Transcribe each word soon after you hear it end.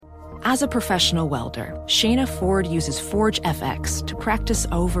As a professional welder, Shayna Ford uses Forge FX to practice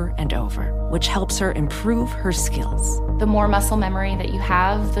over and over, which helps her improve her skills. The more muscle memory that you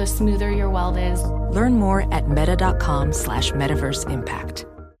have, the smoother your weld is. Learn more at meta.com/metaverse impact.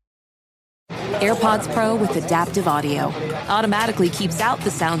 AirPods Pro with adaptive audio automatically keeps out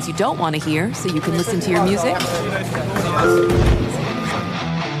the sounds you don't want to hear so you can listen to your music,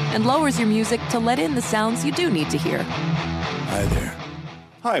 and lowers your music to let in the sounds you do need to hear. Hi there.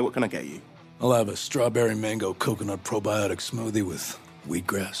 Hi, what can I get you? I'll have a strawberry mango coconut probiotic smoothie with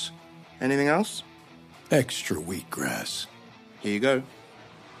wheatgrass. Anything else? Extra wheatgrass. Here you go.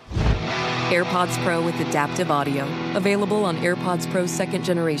 AirPods Pro with adaptive audio. Available on AirPods Pro 2nd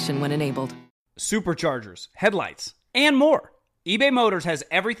generation when enabled. Superchargers, headlights, and more. eBay Motors has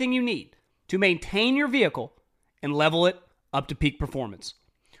everything you need to maintain your vehicle and level it up to peak performance.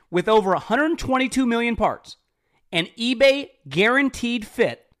 With over 122 million parts and eBay Guaranteed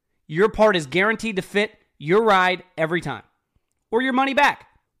Fit, your part is guaranteed to fit your ride every time, or your money back.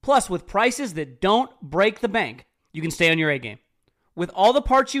 Plus, with prices that don't break the bank, you can stay on your A game. With all the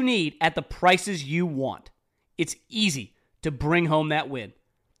parts you need at the prices you want, it's easy to bring home that win.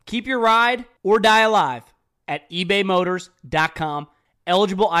 Keep your ride or die alive at ebaymotors.com.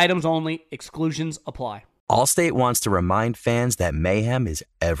 Eligible items only. Exclusions apply. Allstate wants to remind fans that mayhem is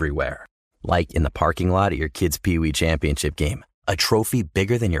everywhere. Like in the parking lot at your kid's Pee Wee Championship game. A trophy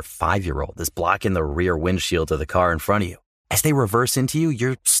bigger than your 5-year-old is blocking the rear windshield of the car in front of you. As they reverse into you,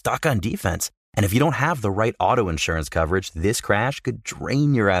 you're stuck on defense. And if you don't have the right auto insurance coverage, this crash could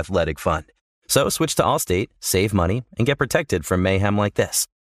drain your athletic fund. So switch to Allstate, save money, and get protected from mayhem like this.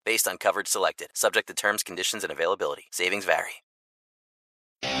 Based on coverage selected, subject to terms, conditions, and availability. Savings vary.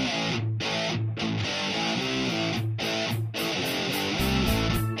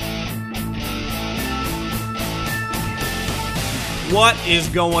 What is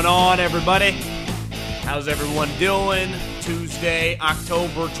going on, everybody? How's everyone doing? Tuesday,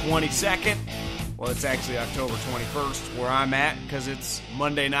 October 22nd. Well, it's actually October 21st where I'm at because it's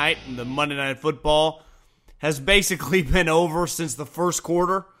Monday night, and the Monday Night Football has basically been over since the first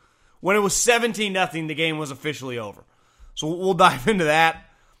quarter. When it was 17-0, the game was officially over. So we'll dive into that.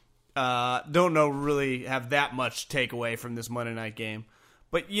 Don't know really have that much takeaway from this Monday night game.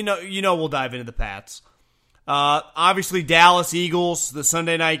 But you know we'll dive into the Pats. Obviously, Dallas Eagles, the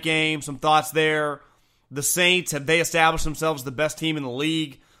Sunday night game, some thoughts there. The Saints, have they established themselves the best team in the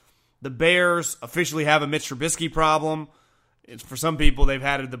league? The Bears officially have a Mitch Trubisky problem. For some people, they've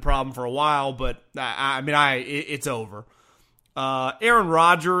had the problem for a while, but it's over. Aaron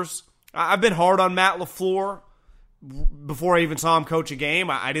Rodgers, I've been hard on Matt LaFleur before I even saw him coach a game.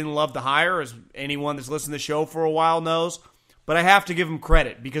 I didn't love the hire, as anyone that's listened to the show for a while knows. But I have to give him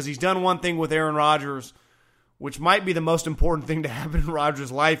credit because he's done one thing with Aaron Rodgers, which might be the most important thing to happen in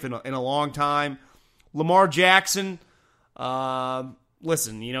Rodgers' life in a long time. Lamar Jackson,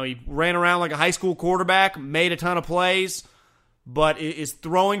 listen, he ran around like a high school quarterback, made a ton of plays, but is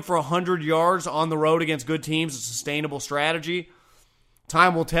throwing for 100 yards on the road against good teams a sustainable strategy?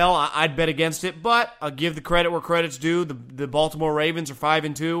 Time will tell. I'd bet against it, but I'll give the credit where credit's due. The Baltimore Ravens are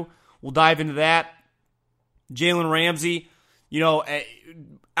 5-2. We'll dive into that. Jalen Ramsey,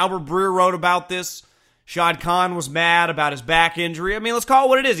 Albert Breer wrote about this. Shad Khan was mad about his back injury. I mean, let's call it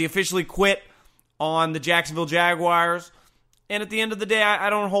what it is. He officially quit on the Jacksonville Jaguars. And at the end of the day, I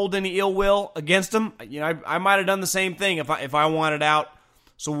don't hold any ill will against him. I might have done the same thing if I wanted out.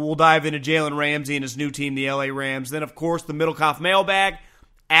 So we'll dive into Jalen Ramsey and his new team, the LA Rams. Then, of course, the Middlecoff mailbag.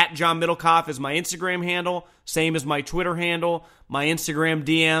 At John Middlecoff is my Instagram handle. Same as my Twitter handle. My Instagram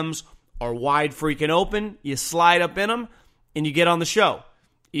DMs are wide freaking open. You slide up in them, and you get on the show.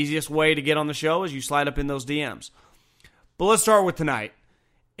 Easiest way to get on the show is you slide up in those DMs. But let's start with tonight.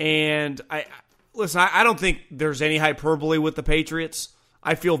 And I don't think there's any hyperbole with the Patriots.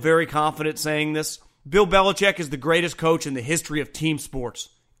 I feel very confident saying this. Bill Belichick is the greatest coach in the history of team sports.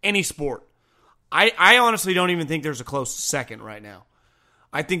 Any sport. I honestly don't even think there's a close second right now.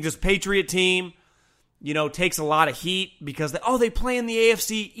 I think this Patriot team, takes a lot of heat because they play in the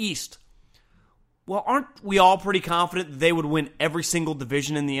AFC East. Well, aren't we all pretty confident that they would win every single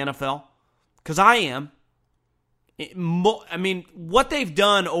division in the NFL? Because I am. I mean, what they've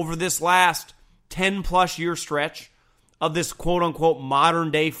done over this last 10-plus year stretch of this quote-unquote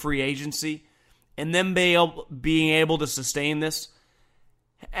modern-day free agency and them being able to sustain this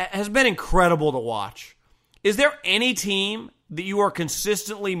has been incredible to watch. Is there any team that you are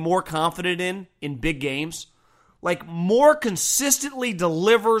consistently more confident in big games? Like, more consistently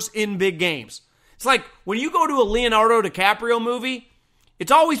delivers in big games. It's like when you go to a Leonardo DiCaprio movie,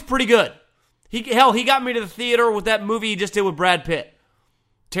 it's always pretty good. He got me to the theater with that movie he just did with Brad Pitt.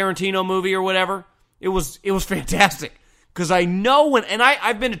 Tarantino movie or whatever. It was fantastic. Because I know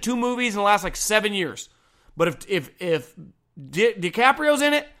I've been to 2 movies in the last 7 years. But if DiCaprio's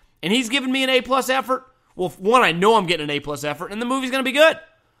in it and he's giving me an A+ effort, well, one, I know I'm getting an A+ effort, and the movie's going to be good.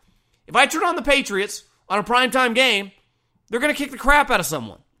 If I turn on the Patriots on a primetime game, they're going to kick the crap out of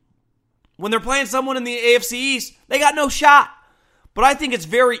someone. When they're playing someone in the AFC East, they got no shot. But I think it's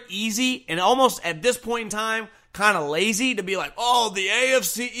very easy and almost at this point in time, kind of lazy to be like, oh, the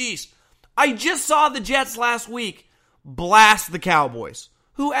AFC East. I just saw the Jets last week blast the Cowboys,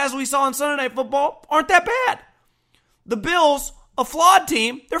 who, as we saw on Sunday Night Football, aren't that bad. The Bills, a flawed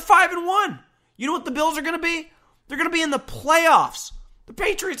team, they're 5-1. You know what the Bills are going to be? They're going to be in the playoffs. The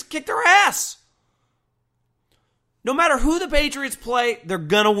Patriots kick their ass. No matter who the Patriots play, they're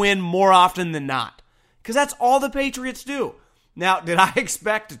going to win more often than not. Because that's all the Patriots do. Now, did I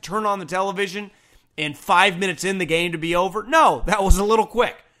expect to turn on the television and 5 minutes in the game to be over? No, that was a little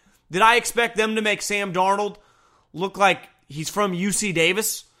quick. Did I expect them to make Sam Darnold look like he's from UC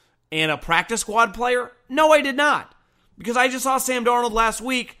Davis and a practice squad player? No, I did not. Because I just saw Sam Darnold last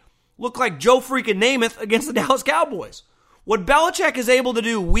week look like Joe freaking Namath against the Dallas Cowboys. What Belichick is able to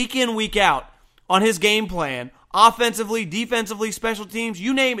do week in, week out on his game plan, offensively, defensively, special teams,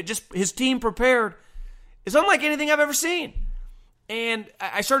 you name it, just his team prepared, is unlike anything I've ever seen. And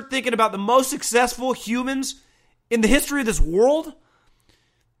I started thinking about the most successful humans in the history of this world,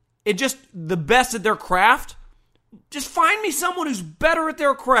 and just the best at their craft. Just find me someone who's better at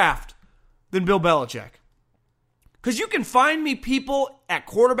their craft than Bill Belichick. Because you can find me people at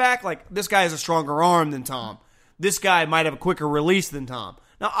quarterback, like this guy has a stronger arm than Tom. This guy might have a quicker release than Tom.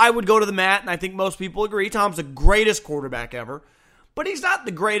 Now, I would go to the mat, and I think most people agree, Tom's the greatest quarterback ever. But he's not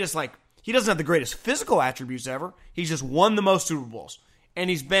the greatest, he doesn't have the greatest physical attributes ever. He's just won the most Super Bowls. And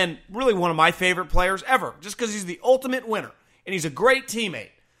he's been really one of my favorite players ever, just because he's the ultimate winner. And he's a great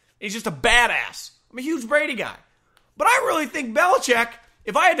teammate. He's just a badass. I'm a huge Brady guy. But I really think Belichick,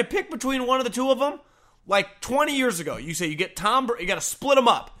 if I had to pick between one of the two of them, 20 years ago, you say you get Tom, you got to split them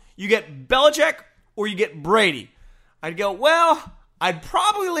up. You get Belichick or you get Brady. I'd go, well, I'd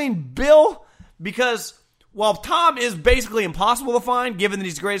probably lean Bill because while Tom is basically impossible to find, given that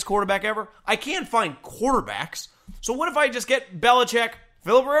he's the greatest quarterback ever, I can't find quarterbacks. So what if I just get Belichick,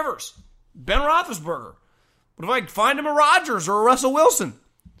 Phillip Rivers, Ben Roethlisberger? What if I find him a Rodgers or a Russell Wilson?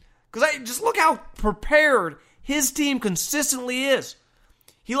 Because I just look how prepared his team consistently is.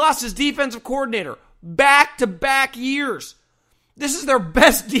 He lost his defensive coordinator back-to-back years. This is their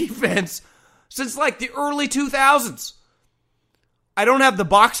best defense since the early 2000s. I don't have the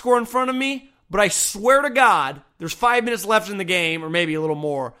box score in front of me, but I swear to God, there's 5 minutes left in the game, or maybe a little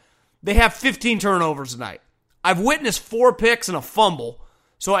more. They have 15 turnovers tonight. I've witnessed 4 picks and a fumble,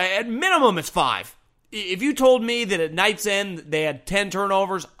 so at minimum it's 5. If you told me that at night's end they had 10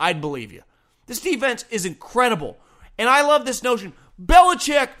 turnovers, I'd believe you. This defense is incredible. And I love this notion.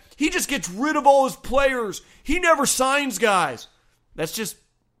 Belichick, he just gets rid of all his players. He never signs guys. That's just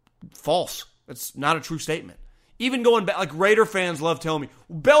false. That's not a true statement. Even going back, Raider fans love telling me,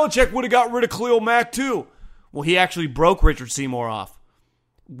 Belichick would have got rid of Khalil Mack too. Well, he actually broke Richard Seymour off.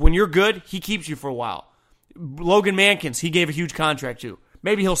 When you're good, he keeps you for a while. Logan Mankins, he gave a huge contract to.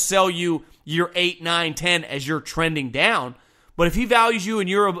 Maybe he'll sell you year 8, 9, 10 as you're trending down. But if he values you and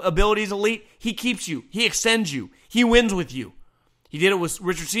your abilities elite, he keeps you. He extends you. He wins with you. He did it with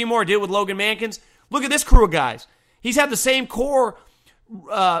Richard Seymour. Did it with Logan Mankins. Look at this crew of guys. He's had the same core.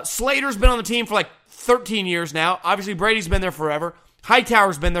 Slater's been on the team for 13 years now. Obviously, Brady's been there forever.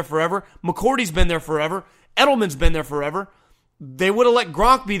 Hightower's been there forever. McCourty's been there forever. Edelman's been there forever. They would have let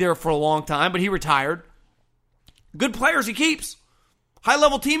Gronk be there for a long time, but he retired. Good players he keeps.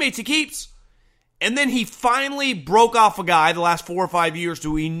 High-level teammates he keeps. And then he finally broke off a guy the last 4 or 5 years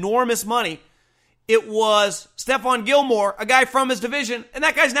to enormous money. It was Stephon Gilmore, a guy from his division, and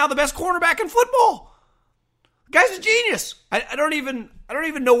that guy's now the best cornerback in football. The guy's a genius. I don't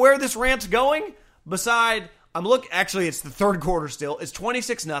even know where this rant's going. Actually, it's the third quarter still. It's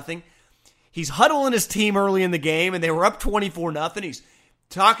 26-0. He's huddling his team early in the game, and they were up 24-0. He's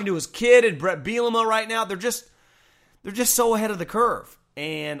talking to his kid and Brett Bielema right now. They're just so ahead of the curve.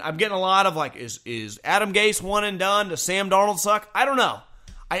 And I'm getting a lot of is Adam Gase one and done? Does Sam Darnold suck? I don't know.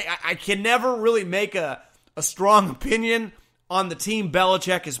 I can never really make a strong opinion on the team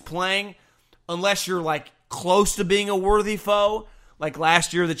Belichick is playing unless you're close to being a worthy foe. Like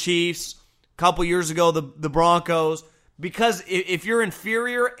last year, the Chiefs. A couple years ago, the Broncos. Because if you're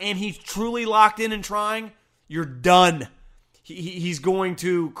inferior and he's truly locked in and trying, you're done. He's going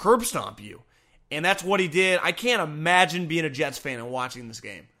to curb stomp you. And that's what he did. I can't imagine being a Jets fan and watching this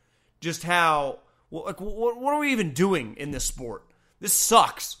game. Just how, what are we even doing in this sport? This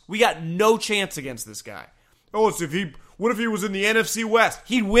sucks. We got no chance against this guy. Oh, what if he was in the NFC West?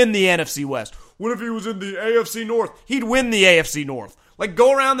 He'd win the NFC West. What if he was in the AFC North? He'd win the AFC North. Like,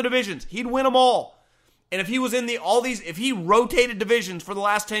 go around the divisions. He'd win them all. And if he was in if he rotated divisions for the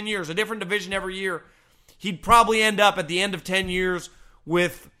last 10 years, a different division every year, he'd probably end up at the end of 10 years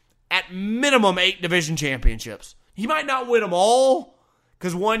with, at minimum, 8 division championships. He might not win them all,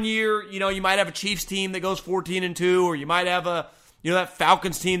 because one year, you might have a Chiefs team that goes 14-2, or you might have that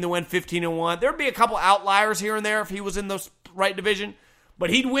Falcons team that went 15-1. There'd be a couple outliers here and there if he was in the right division, but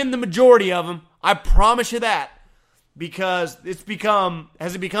he'd win the majority of them. I promise you that, because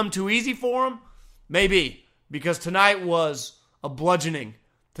has it become too easy for him? Maybe, because tonight was a bludgeoning.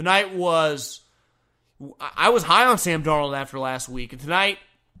 I was high on Sam Darnold after last week, and tonight,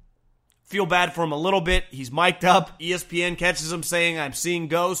 feel bad for him a little bit. He's mic'd up. ESPN catches him saying, "I'm seeing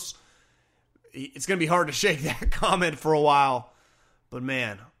ghosts." It's going to be hard to shake that comment for a while. But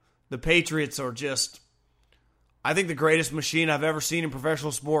man, the Patriots are just, I think, the greatest machine I've ever seen in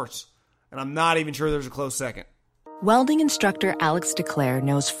professional sports. And I'm not even sure there's a close second. Welding instructor Alex DeClaire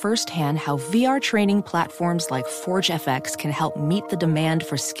knows firsthand how VR training platforms like ForgeFX can help meet the demand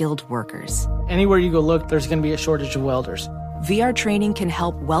for skilled workers. Anywhere you go look, there's going to be a shortage of welders. VR training can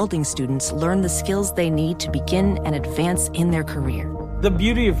help welding students learn the skills they need to begin and advance in their career. The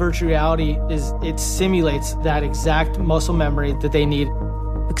beauty of virtual reality is it simulates that exact muscle memory that they need.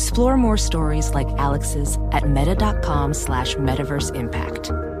 Explore more stories like Alex's at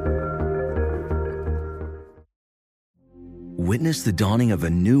meta.com/metaverseimpact. Witness the dawning of a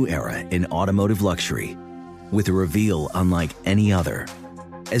new era in automotive luxury with a reveal unlike any other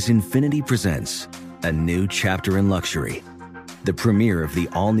as Infiniti presents a new chapter in luxury, the premiere of the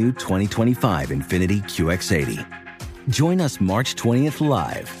all-new 2025 Infiniti QX80. Join us March 20th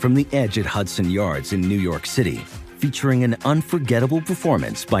live from the Edge at Hudson Yards in New York City, featuring an unforgettable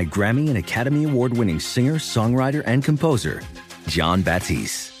performance by Grammy and Academy Award-winning singer, songwriter, and composer, Jon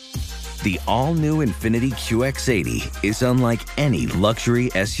Batiste. The all-new Infiniti QX80 is unlike any luxury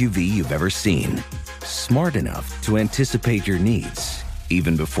SUV you've ever seen. Smart enough to anticipate your needs,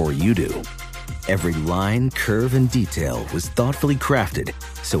 even before you do. Every line, curve, and detail was thoughtfully crafted,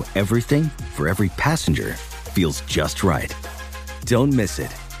 so everything for every passenger feels just right. Don't miss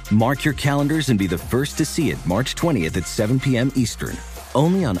it. Mark your calendars and be the first to see it March 20th at 7 p.m. Eastern,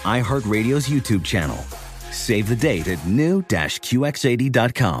 only on iHeartRadio's YouTube channel. Save the date at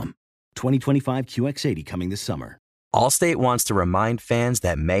new-QX80.com. 2025 QX80 coming this summer. Allstate wants to remind fans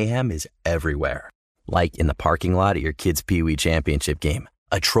that mayhem is everywhere. Like in the parking lot at your kid's Pee Wee Championship game.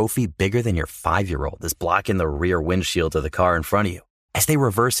 A trophy bigger than your 5-year-old is blocking the rear windshield of the car in front of you. As they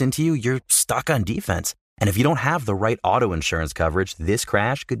reverse into you, you're stuck on defense. And if you don't have the right auto insurance coverage, this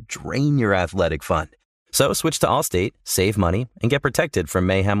crash could drain your athletic fund. So switch to Allstate, save money, and get protected from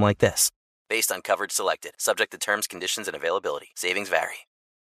mayhem like this. Based on coverage selected, subject to terms, conditions, and availability. Savings vary.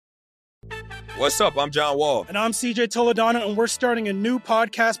 What's up? I'm John Wall. And I'm CJ Toledano, and we're starting a new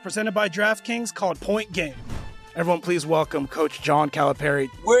podcast presented by DraftKings called Point Game. Everyone, please welcome Coach John Calipari.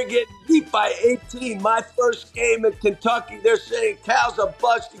 We're getting beat by 18. My first game in Kentucky, they're saying Cal's a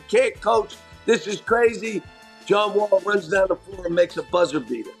bust. He can't coach. This is crazy. John Wall runs down the floor and makes a buzzer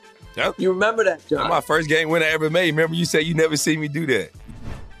beater. Yep. You remember that, John? That's my first game win I ever made. Remember you said you never seen me do that.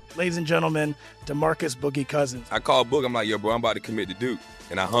 Ladies and gentlemen, DeMarcus Boogie Cousins. I called Boog. I'm like, yo, bro, I'm about to commit to Duke.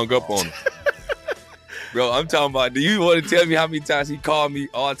 And I hung up on him. Bro, I'm talking about, do you want to tell me how many times he called me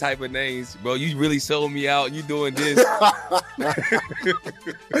all type of names? Bro, you really sold me out. You doing this.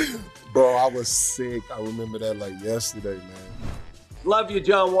 Bro, I was sick. I remember that like yesterday, man. Love you,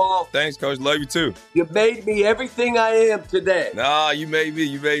 John Wall. Thanks, Coach. Love you, too. You made me everything I am today. Nah, you made me.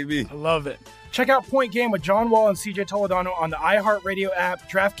 You made me. I love it. Check out Point Game with John Wall and CJ Toledano on the iHeartRadio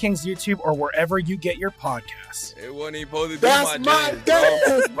app, DraftKings YouTube, or wherever you get your podcasts. It wasn't even supposed to be That's my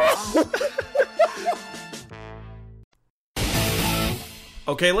game, bro.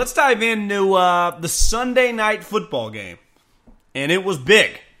 Okay, let's dive into the Sunday night football game. And it was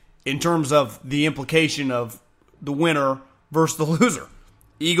big in terms of the implication of the winner versus the loser.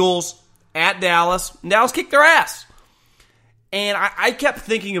 Eagles at Dallas. Dallas kicked their ass. And I kept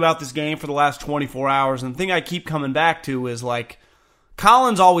thinking about this game for the last 24 hours, and the thing I keep coming back to is, like,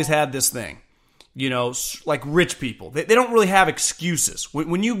 Collins always had this thing, you know, like rich people. They don't really have excuses.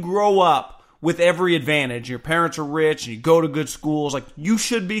 When you grow up with every advantage, your parents are rich, and you go to good schools, like, you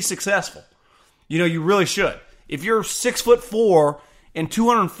should be successful. You know, you really should. If you're 6'4" and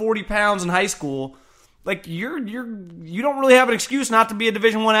 240 pounds in high school, like, you don't really have an excuse not to be a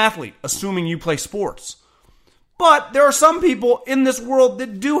Division I athlete, assuming you play sports. But there are some people in this world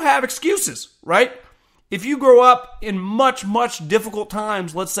that do have excuses, right? If you grow up in much, much difficult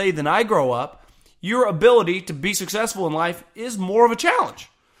times, let's say, than I grow up, your ability to be successful in life is more of a challenge.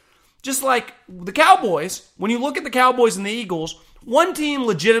 Just like the Cowboys, when you look at the Cowboys and the Eagles, one team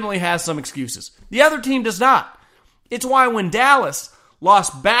legitimately has some excuses. The other team does not. It's why when Dallas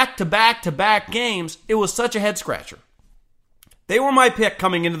lost back-to-back-to-back games, it was such a head-scratcher. They were my pick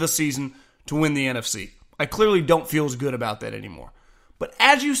coming into the season to win the NFC. I clearly don't feel as good about that anymore. But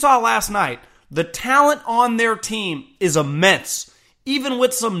as you saw last night, the talent on their team is immense. Even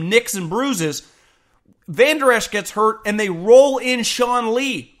with some nicks and bruises, Van Der Esch gets hurt, and they roll in Sean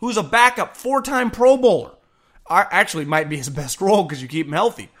Lee, who's a backup, 4-time Pro Bowler. Actually, might be his best role because you keep him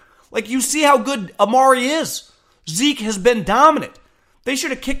healthy. Like, you see how good Amari is. Zeke has been dominant. They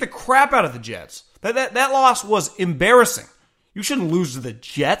should have kicked the crap out of the Jets. That loss was embarrassing. You shouldn't lose to the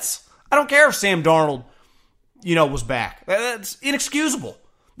Jets. I don't care if Sam Darnold, was back. That's inexcusable.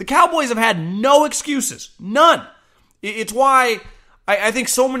 The Cowboys have had no excuses. None. It's why I think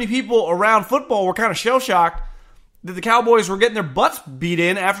so many people around football were kind of shell-shocked that the Cowboys were getting their butts beat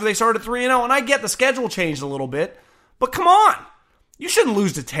in after they started 3-0. And I get the schedule changed a little bit. But come on. You shouldn't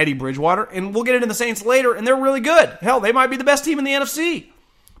lose to Teddy Bridgewater. And we'll get into the Saints later, and they're really good. Hell, they might be the best team in the NFC.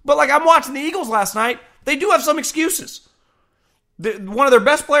 But like I'm watching the Eagles last night, they do have some excuses. One of their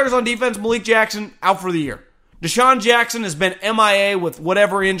best players on defense, Malik Jackson, out for the year. Deshaun Jackson has been MIA with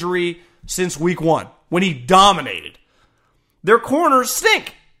whatever injury since week 1, when he dominated. Their corners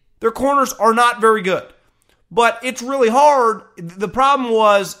stink. Their corners are not very good. But it's really hard. The problem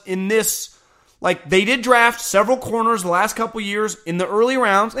was in this, they did draft several corners the last couple years in the early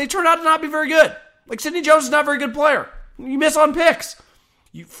rounds. They turned out to not be very good. Like, Sidney Jones is not a very good player. You miss on picks.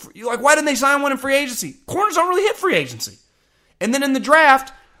 Why didn't they sign one in free agency? Corners don't really hit free agency. And then in the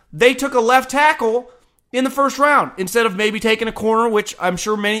draft, they took a left tackle in the first round instead of maybe taking a corner, which I'm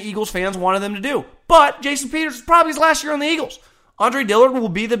sure many Eagles fans wanted them to do. But Jason Peters is probably his last year on the Eagles. Andre Dillard will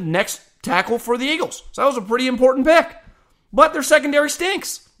be the next tackle for the Eagles. So that was a pretty important pick. But their secondary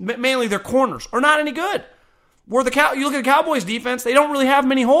stinks. Mainly their corners are not any good. You look at the Cowboys defense, they don't really have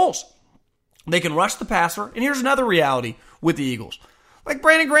many holes. They can rush the passer. And here's another reality with the Eagles. Like,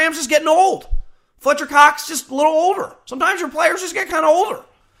 Brandon Graham's just getting old. Fletcher Cox just a little older. Sometimes your players just get kind of older.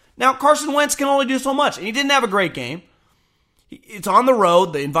 Now, Carson Wentz can only do so much, and he didn't have a great game. It's on the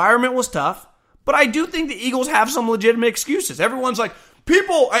road. The environment was tough. But I do think the Eagles have some legitimate excuses. Everyone's like,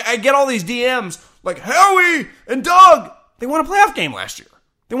 I get all these DMs, like Howie and Doug. They won a playoff game last year.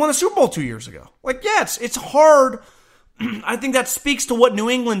 They won the Super Bowl 2 years ago. It's hard. I think that speaks to what New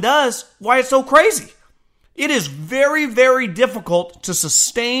England does, why it's so crazy. It is very, very difficult to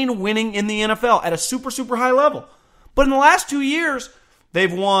sustain winning in the NFL at a super, super high level. But in the last 2 years,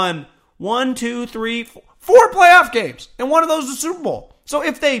 they've won 4 playoff games, and one of those is the Super Bowl. So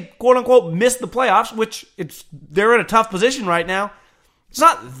if they, quote-unquote, miss the playoffs, which they're in a tough position right now, it's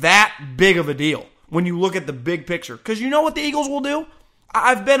not that big of a deal when you look at the big picture. Because you know what the Eagles will do?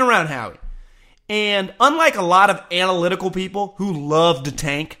 I've been around Howie. And unlike a lot of analytical people who love to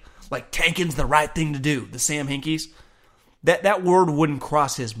tank, like tanking's the right thing to do, the Sam Hinkies, that word wouldn't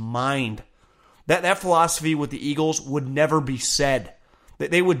cross his mind. That philosophy with the Eagles would never be said.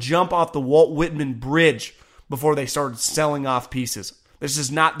 They would jump off the Walt Whitman Bridge before they started selling off pieces. This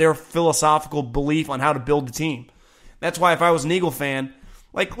is not their philosophical belief on how to build the team. That's why if I was an Eagle fan,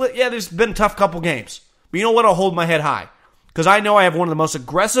 there's been a tough couple games. But you know what? I'll hold my head high. Because I know I have one of the most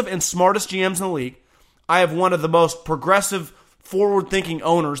aggressive and smartest GMs in the league. I have one of the most progressive, forward-thinking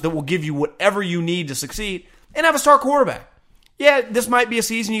owners that will give you whatever you need to succeed, and have a star quarterback. Yeah, this might be a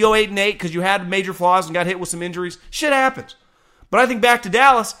season you go 8-8 because you had major flaws and got hit with some injuries. Shit happens. But I think back to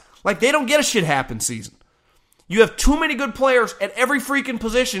Dallas, they don't get a shit happen season. You have too many good players at every freaking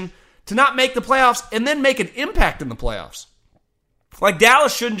position to not make the playoffs and then make an impact in the playoffs.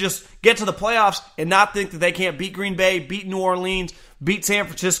 Dallas shouldn't just get to the playoffs and not think that they can't beat Green Bay, beat New Orleans, beat San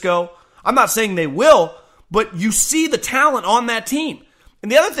Francisco. I'm not saying they will, but you see the talent on that team.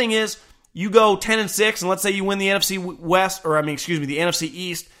 And the other thing is, you go 10-6, and let's say you win the NFC the NFC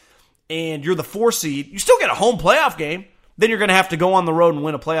East, and you're the 4 seed, you still get a home playoff game. Then you're going to have to go on the road and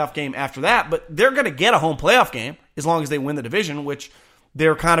win a playoff game after that, but they're going to get a home playoff game as long as they win the division, which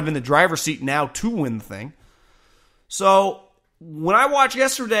they're kind of in the driver's seat now to win the thing. So when I watched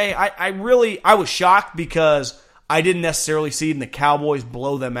yesterday, I was shocked because I didn't necessarily see the Cowboys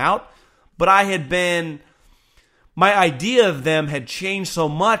blow them out, but my idea of them had changed so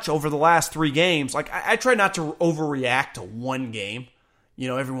much over the last 3 games. I try not to overreact to one game.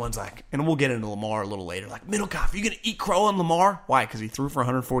 Everyone's like, and we'll get into Lamar a little later, Middlecoff, are you going to eat crow on Lamar? Why? Because he threw for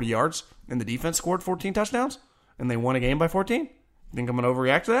 140 yards and the defense scored 14 touchdowns and they won a game by 14? You think I'm going to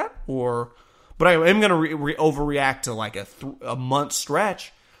overreact to that? But I am going to overreact to like a month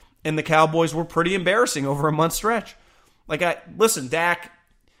stretch, and the Cowboys were pretty embarrassing over a month stretch. Listen, Dak,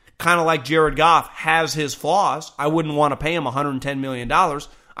 kind of like Jared Goff, has his flaws. I wouldn't want to pay him $110 million.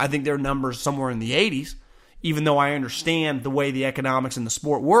 I think their number's somewhere in the 80s, even though I understand the way the economics in the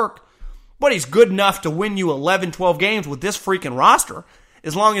sport work. But he's good enough to win you 11, 12 games with this freaking roster.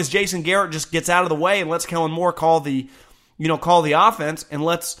 As long as Jason Garrett just gets out of the way and lets Kellen Moore call the offense and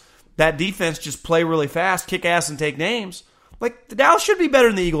lets that defense just play really fast, kick ass, and take names. Like, the Dallas should be better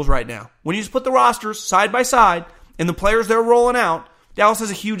than the Eagles right now. When you just put the rosters side by side and the players they're rolling out, Dallas has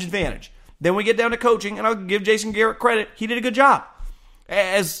a huge advantage. Then we get down to coaching, and I'll give Jason Garrett credit. He did a good job.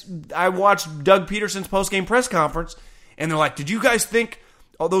 As I watched Doug Peterson's postgame press conference, and they're like, did you guys think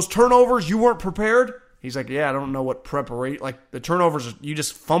those turnovers, you weren't prepared? He's like, yeah, I don't know what preparation. Like, the turnovers, you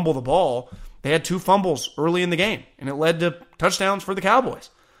just fumble the ball. They had 2 fumbles early in the game, and it led to touchdowns for the Cowboys.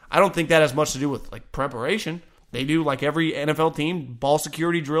 I don't think that has much to do with like preparation. They do, like every NFL team, ball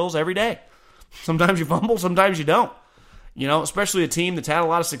security drills every day. Sometimes you fumble, sometimes you don't. You know, especially a team that's had a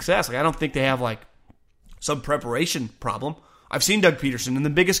lot of success. Like, I don't think they have like some preparation problem. I've seen Doug Peterson in the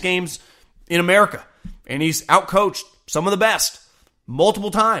biggest games in America, and he's outcoached some of the best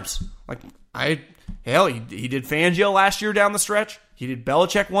multiple times. He did Fangio last year down the stretch. He did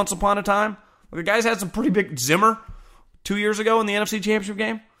Belichick once upon a time. The guy's had some pretty big Zimmer 2 years ago in the NFC Championship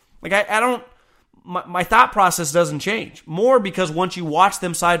game. Like, I don't, my thought process doesn't change. More because once you watch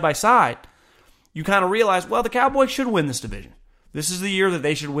them side by side, you kind of realize, well, the Cowboys should win this division. This is the year that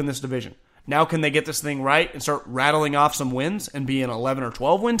they should win this division. Now, can they get this thing right and start rattling off some wins and be an 11 or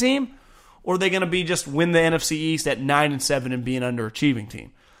 12 win team? Or are they going to be just win the NFC East at 9-7 and be an underachieving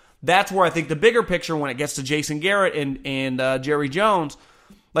team? That's where I think the bigger picture when it gets to Jason Garrett and Jerry Jones,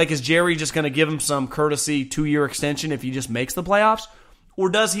 like, is Jerry just going to give him some courtesy 2-year extension if he just makes the playoffs? Or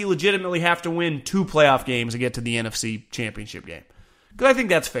does he legitimately have to win 2 playoff games to get to the NFC Championship game? Because I think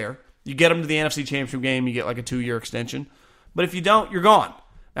that's fair. You get him to the NFC Championship game, you get like a 2-year extension. But if you don't, you're gone.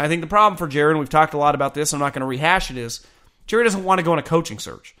 And I think the problem for Jerry, and we've talked a lot about this, I'm not going to rehash it, is Jerry doesn't want to go on a coaching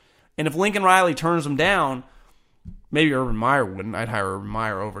search. And if Lincoln Riley turns him down, maybe Urban Meyer wouldn't. I'd hire Urban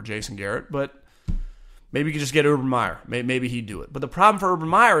Meyer over Jason Garrett, but maybe you could just get Urban Meyer. Maybe he'd do it. But the problem for Urban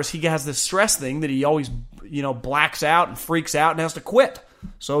Meyer is he has this stress thing that he always, blacks out and freaks out and has to quit.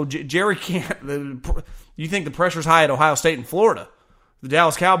 So Jerry can't. You think the pressure's high at Ohio State and Florida. The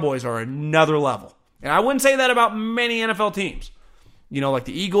Dallas Cowboys are another level. And I wouldn't say that about many NFL teams. Like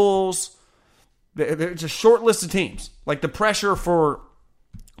the Eagles. It's a short list of teams. Like the pressure for...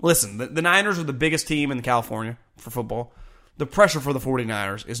 Listen, the Niners are the biggest team in California for football. The pressure for the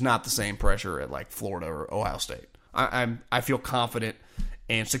 49ers is not the same pressure at like Florida or Ohio State. I feel confident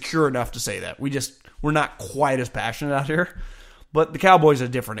and secure enough to say that. We're not quite as passionate out here. But the Cowboys are a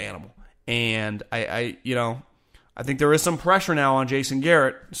different animal. And I think there is some pressure now on Jason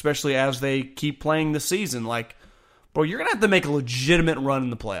Garrett, especially as they keep playing this season. Like, bro, you're going to have to make a legitimate run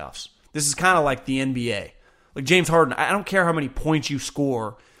in the playoffs. This is kind of like the NBA. Like James Harden, I don't care how many points you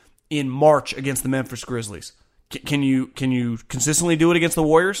score in March against the Memphis Grizzlies. Can you consistently do it against the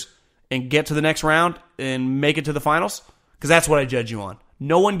Warriors and get to the next round and make it to the finals? Because that's what I judge you on.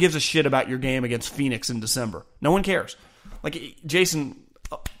 No one gives a shit about your game against Phoenix in December. No one cares. Like, Jason,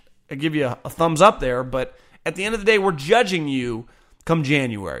 I give you a thumbs up there, but at the end of the day, we're judging you come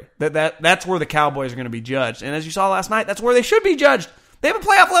January. That's where the Cowboys are going to be judged. And as you saw last night, that's where they should be judged. They have a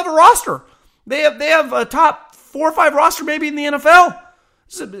playoff level roster. They have a top 4 or 5 roster maybe in the NFL.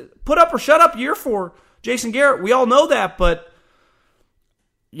 This is a put up or shut up year for Jason Garrett. We all know that, but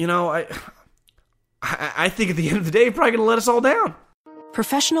I think at the end of the day, you're probably going to let us all down.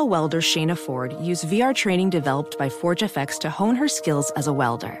 Professional welder Shayna Ford used VR training developed by ForgeFX to hone her skills as a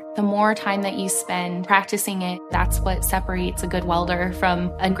welder. The more time that you spend practicing it, that's what separates a good welder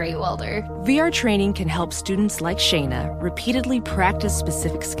from a great welder. VR training can help students like Shayna repeatedly practice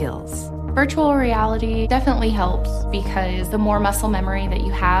specific skills. Virtual reality definitely helps because the more muscle memory that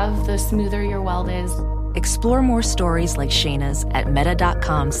you have, the smoother your weld is. Explore more stories like Shayna's at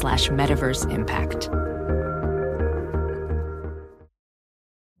meta.com/metaverseimpact.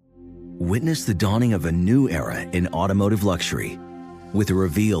 Witness the dawning of a new era in automotive luxury with a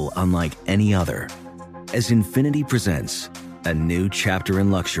reveal unlike any other as Infiniti presents a new chapter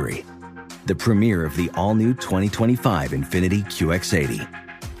in luxury, the premiere of the all-new 2025 Infiniti QX80.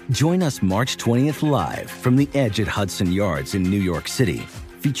 Join us March 20th live from the Edge at Hudson Yards in New York City,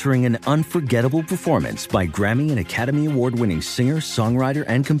 featuring an unforgettable performance by Grammy and Academy Award-winning singer, songwriter,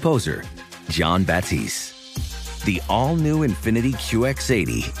 and composer, Jon Batiste. The all-new Infiniti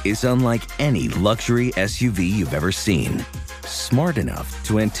QX80 is unlike any luxury SUV you've ever seen. smart enough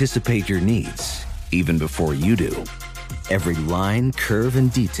to anticipate your needs even before you do. Every line, curve,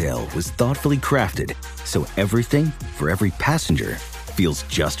 and detail was thoughtfully crafted so everything for every passenger feels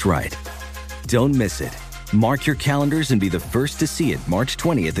just right. Don't miss it. Mark your calendars and be the first to see it March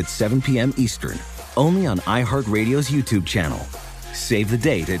 20th at 7 p.m. Eastern, only on iHeartRadio's YouTube channel. Save the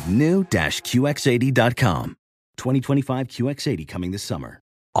date at new-QX80.com. 2025 QX80 coming this summer.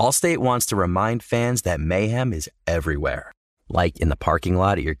 Allstate wants to remind fans that mayhem is everywhere. Like in the parking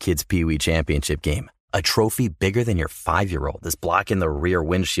lot at your kid's Pee Wee Championship game. A trophy bigger than your 5-year-old is blocking the rear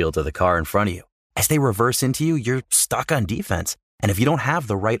windshield of the car in front of you. As they reverse into you, you're stuck on defense. And if you don't have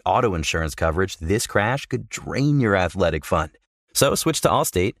the right auto insurance coverage, this crash could drain your athletic fund. So switch to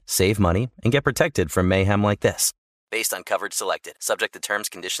Allstate, save money, and get protected from mayhem like this. Based on coverage selected, subject to terms,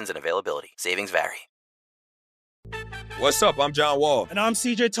 conditions, and availability. Savings vary. What's up? I'm John Wall. And I'm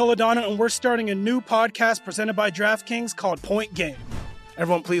CJ Toledano, and we're starting a new podcast presented by DraftKings called Point Game.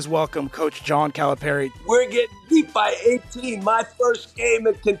 Everyone, please welcome Coach John Calipari. We're getting beat by 18. My first game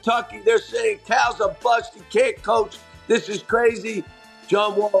in Kentucky, they're saying Cal's a bust. He can't coach. This is crazy.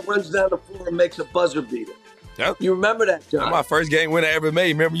 John Wall runs down the floor and makes a buzzer beater. Yep. You remember that, John? That's my first game winner I ever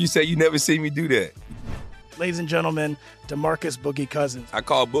made. Remember you said you never seen me do that. Ladies and gentlemen, DeMarcus Boogie Cousins. I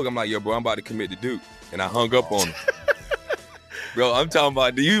called Boog. I'm like, yo, bro, I'm about to commit to Duke. And I hung up on him. Bro, I'm talking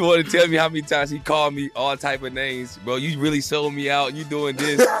about, do you want to tell me how many times he called me all type of names? Bro, you really sold me out. You doing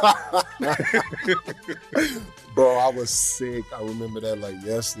this. Bro, I was sick. I remember that like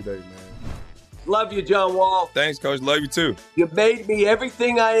yesterday, man. Love you, John Wall. Thanks, Coach. Love you, too. You made me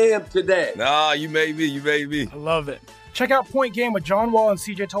everything I am today. Nah, you made me. You made me. I love it. Check out Point Game with John Wall and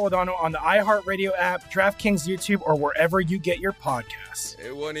CJ Toledano on the iHeartRadio app, DraftKings YouTube, or wherever you get your podcasts.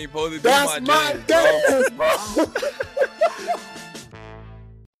 It wasn't even supposed to be That's my dance, bro.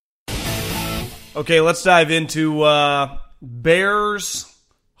 Okay, let's dive into Bears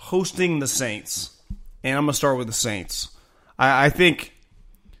hosting the Saints. And I'm going to start with the Saints. I think,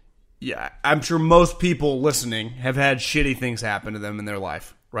 yeah, I'm sure most people listening have had shitty things happen to them in their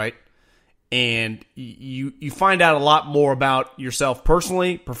life, right? And you find out a lot more about yourself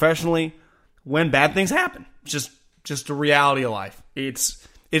personally, professionally, when bad things happen. It's just a reality of life. It's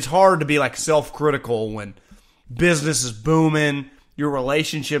hard to be like self-critical when business is booming, your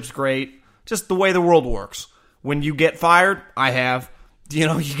relationship's great, just the way the world works. When you get fired, you got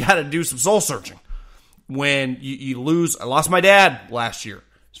to do some soul searching. When you lose, I lost my dad last year.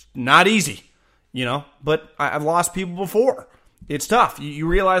 It's not easy, but I've lost people before. It's tough. You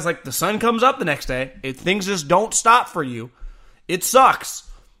realize, like, the sun comes up the next day. Things just don't stop for you. It sucks.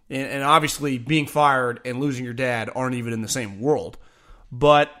 And obviously, being fired and losing your dad aren't even in the same world.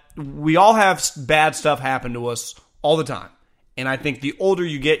 But we all have bad stuff happen to us all the time. And I think the older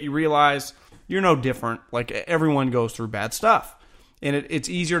you get, you realize you're no different. Like, everyone goes through bad stuff. And it's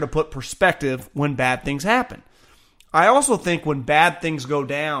easier to put perspective when bad things happen. I also think when bad things go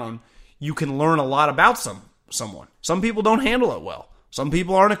down, you can learn a lot about someone. Some people don't handle it well. Some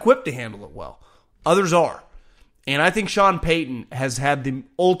people aren't equipped to handle it well. Others are. And I think Sean Payton has had the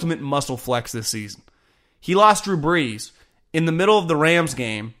ultimate muscle flex this season. He lost Drew Brees in the middle of the Rams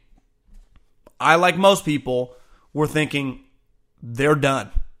game. I, like most people, were thinking, they're done.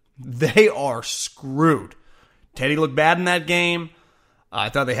 They are screwed. Teddy looked bad in that game. I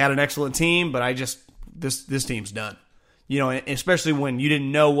thought they had an excellent team, but this team's done. Especially when you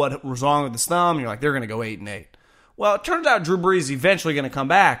didn't know what was wrong with his thumb. You're like, they're going to go 8-8. Well, it turns out Drew Brees is eventually going to come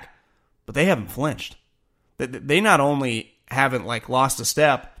back, but they haven't flinched. They not only haven't lost a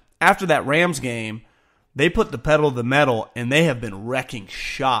step, after that Rams game, they put the pedal to the metal, and they have been wrecking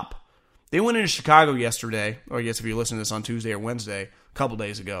shop. They went into Chicago yesterday, or I guess if you're listening to this on Tuesday or Wednesday, a couple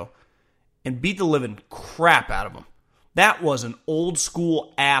days ago, and beat the living crap out of them. That was an old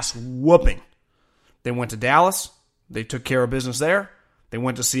school ass whooping. They went to Dallas. They took care of business there. They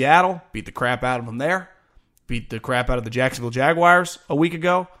went to Seattle, beat the crap out of them there, beat the crap out of the Jacksonville Jaguars a week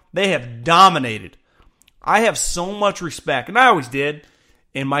ago. They have dominated. I have so much respect, and I always did,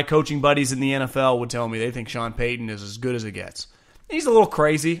 and my coaching buddies in the NFL would tell me they think Sean Payton is as good as it gets. He's a little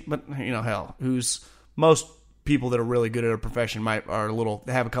crazy, but, hell, most people that are really good at a profession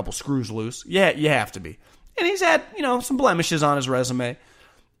they have a couple screws loose. Yeah, you have to be. And he's had, some blemishes on his resume.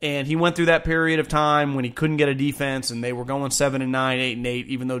 And he went through that period of time when he couldn't get a defense and they were going 7-9, 8-8,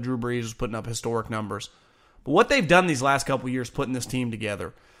 even though Drew Brees was putting up historic numbers. But what they've done these last couple of years putting this team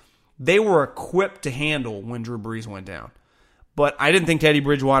together, they were equipped to handle when Drew Brees went down. But I didn't think Teddy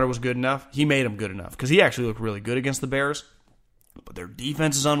Bridgewater was good enough. He made him good enough because he actually looked really good against the Bears. But their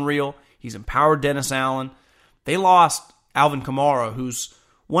defense is unreal. He's empowered Dennis Allen. They lost Alvin Kamara, who's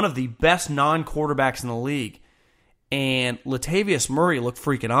one of the best non-quarterbacks in the league. And Latavius Murray looked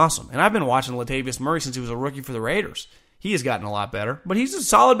freaking awesome. And I've been watching Latavius Murray since he was a rookie for the Raiders. He has gotten a lot better, but he's a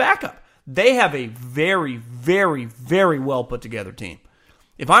solid backup. They have a very, very, very well put together team.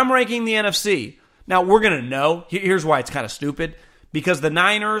 If I'm ranking the NFC, now we're going to know. Here's why it's kind of stupid. Because the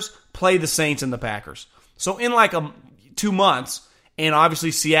Niners play the Saints and the Packers. So in like 2 months, and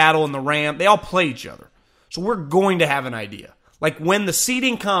obviously Seattle and the Rams, they all play each other. So we're going to have an idea. Like when the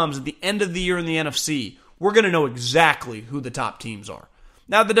seeding comes at the end of the year in the NFC, we're going to know exactly who the top teams are.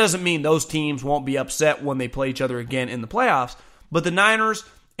 Now, that doesn't mean those teams won't be upset when they play each other again in the playoffs, but the Niners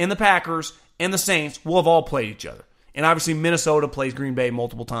and the Packers and the Saints will have all played each other. And obviously Minnesota plays Green Bay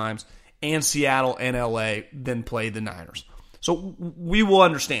multiple times, and Seattle and LA then play the Niners. So we will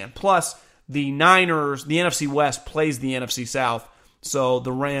understand. Plus, the Niners, the NFC West plays the NFC South, so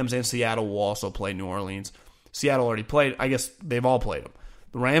the Rams and Seattle will also play New Orleans. Seattle already played. I guess they've all played them.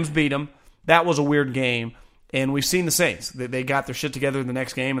 The Rams beat them. That was a weird game. And we've seen the Saints. They got their shit together in the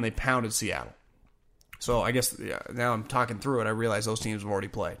next game, and they pounded Seattle. So I guess now I'm talking through it. I realize those teams have already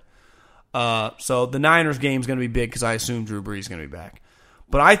played. So the Niners game is going to be big because I assume Drew Brees is going to be back.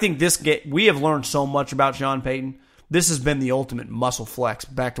 But I think this game, we have learned so much about Sean Payton. This has been the ultimate muscle flex,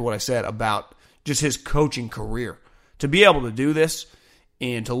 back to what I said about just his coaching career. To be able to do this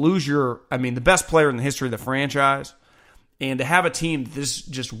and to lose the best player in the history of the franchise, and to have a team this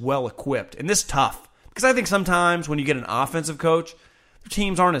just well-equipped, and this tough. Because I think sometimes when you get an offensive coach, the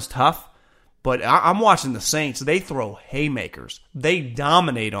teams aren't as tough. But I'm watching the Saints. They throw haymakers. They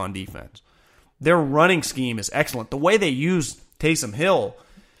dominate on defense. Their running scheme is excellent. The way they use Taysom Hill,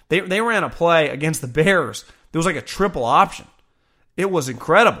 they ran a play against the Bears. There was like a triple option. It was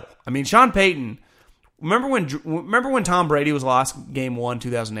incredible. I mean, Sean Payton, remember when Tom Brady was lost game 1,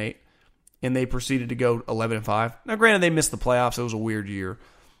 2008, and they proceeded to go 11-5? Now, granted, they missed the playoffs. It was a weird year.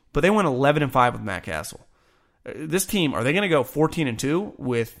 But they went 11-5 with Matt Castle. This team, are they going to go 14-2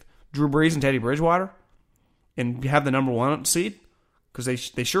 with Drew Brees and Teddy Bridgewater and have the number 1 seed?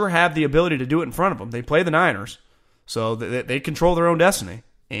 Because they sure have the ability to do it in front of them. They play the Niners, so they control their own destiny.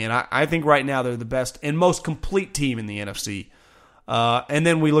 And I think right now they're the best and most complete team in the NFC. And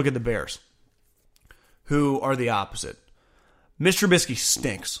then we look at the Bears, who are the opposite. Mitch Trubisky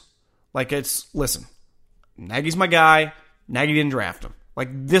stinks. Listen, Nagy's my guy. Nagy didn't draft him.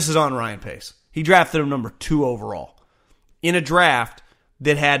 This is on Ryan Pace. He drafted him number 2 overall in a draft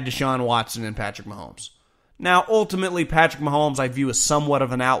that had Deshaun Watson and Patrick Mahomes. Now, ultimately, Patrick Mahomes I view as somewhat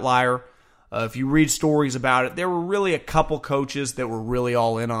of an outlier. If you read stories about it, there were really a couple coaches that were really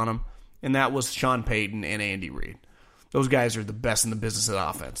all in on him, and that was Sean Payton and Andy Reid. Those guys are the best in the business of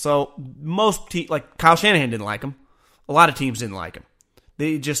offense. So most teams, like Kyle Shanahan didn't like him. A lot of teams didn't like him.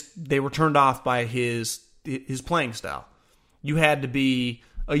 They were turned off by his playing style. You had to be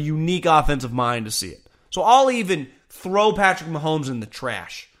a unique offensive mind to see it. So I'll even throw Patrick Mahomes in the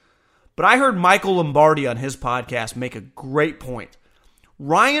trash. But I heard Michael Lombardi on his podcast make a great point.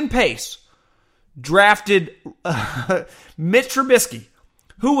 Ryan Pace drafted Mitch Trubisky,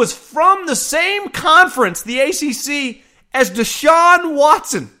 who was from the same conference, the ACC, as Deshaun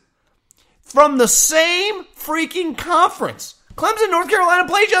Watson. From the same freaking conference. Clemson and North Carolina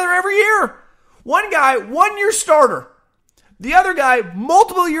play each other every year. One guy, 1-year starter. The other guy,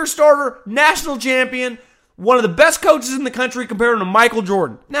 multiple-year starter, national champion, one of the best coaches in the country compared to Michael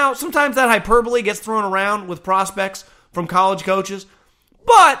Jordan. Now, sometimes that hyperbole gets thrown around with prospects from college coaches,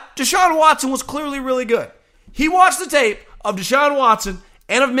 but Deshaun Watson was clearly really good. He watched the tape of Deshaun Watson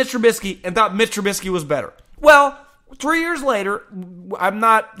and of Mitch Trubisky and thought Mitch Trubisky was better. Well, 3 years later,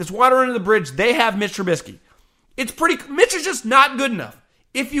 it's water under the bridge. They have Mitch Trubisky. Mitch is just not good enough.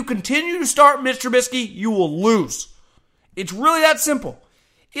 If you continue to start Mitch Trubisky, you will lose. It's really that simple.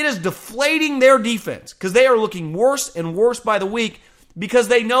 It is deflating their defense because they are looking worse and worse by the week because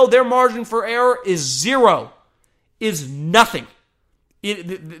they know their margin for error is 0, is nothing.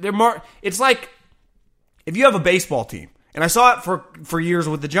 It's like if you have a baseball team, and I saw it for years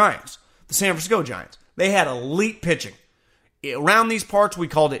with the Giants, the San Francisco Giants. They had elite pitching. Around these parts, we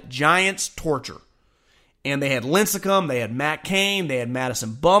called it Giants torture. And they had Lincecum, they had Matt Cain, they had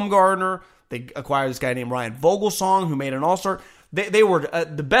Madison Bumgarner. They acquired this guy named Ryan Vogelsong, who made an all-star. They were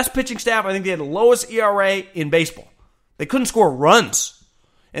the best pitching staff. I think they had the lowest ERA in baseball. They couldn't score runs.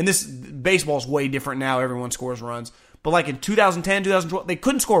 And baseball's way different now. Everyone scores runs. But like in 2010, 2012, they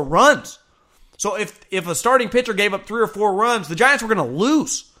couldn't score runs. So if a starting pitcher gave up 3 or 4 runs, the Giants were going to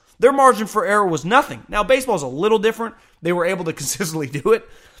lose. Their margin for error was nothing. Now, baseball's a little different. They were able to consistently do it.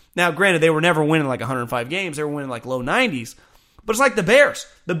 Now, granted, they were never winning like 105 games. They were winning like low 90s. But it's like the Bears.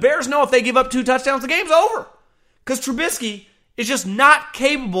 The Bears know if they give up 2 touchdowns, the game's over. Because Trubisky is just not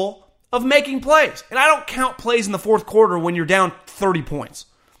capable of making plays. And I don't count plays in the fourth quarter when you're down 30 points.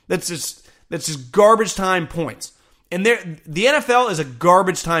 That's just garbage time points. And the NFL is a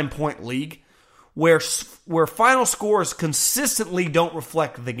garbage time point league where final scores consistently don't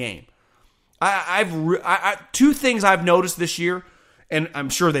reflect the game. Two things I've noticed this year, and I'm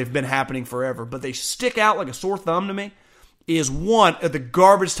sure they've been happening forever, but they stick out like a sore thumb to me, is one, the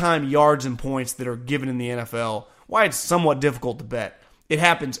garbage time yards and points that are given in the NFL. Why it's somewhat difficult to bet. It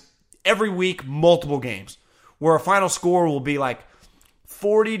happens every week, multiple games, where a final score will be like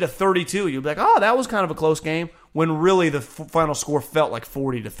 40-32. You'll be like, oh, that was kind of a close game, when really the final score felt like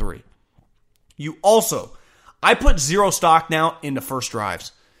 40-3. I put zero stock now into first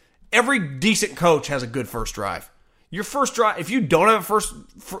drives. Every decent coach has a good first drive. Your first drive, if you don't have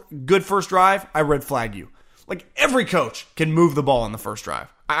a good first drive, I red flag you. Like, every coach can move the ball in the first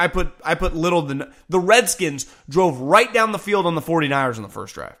drive. I put little than the Redskins drove right down the field on the 49ers in the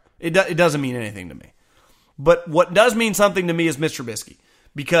first drive. It doesn't mean anything to me. But what does mean something to me is Mitch Trubisky.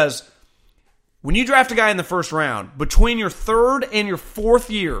 Because when you draft a guy in the first round, between your third and your fourth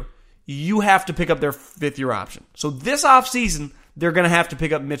year, you have to pick up their fifth-year option. So this offseason, they're going to have to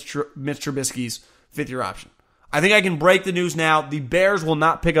pick up Mitch Trubisky's fifth-year option. I think I can break the news now. The Bears will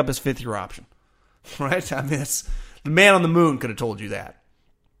not pick up his fifth-year option. Right? I mean, the man on the moon could have told you that.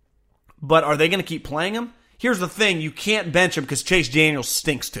 But are they going to keep playing him? Here's the thing. You can't bench him because Chase Daniels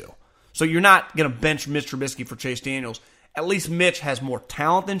stinks too. So you're not going to bench Mitch Trubisky for Chase Daniels. At least Mitch has more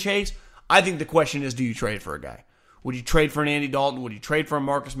talent than Chase. I think the question is, do you trade for a guy? Would you trade for an Andy Dalton? Would you trade for a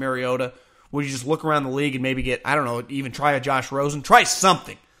Marcus Mariota? Would you just look around the league and maybe get, I don't know, even try a Josh Rosen? Try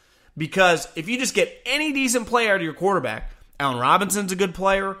something. Because if you just get any decent play out of your quarterback, Allen Robinson's a good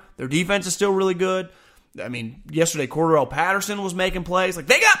player. Their defense is still really good. I mean, yesterday Cordarrelle Patterson was making plays. Like,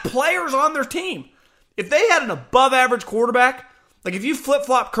 they got players on their team. If they had an above-average quarterback, like if you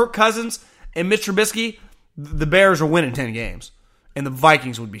flip-flop Kirk Cousins and Mitch Trubisky, the Bears are winning 10 games. And the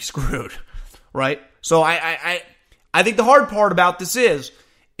Vikings would be screwed. Right? So I think the hard part about this is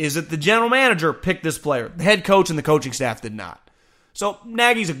that the general manager picked this player. The head coach and the coaching staff did not. So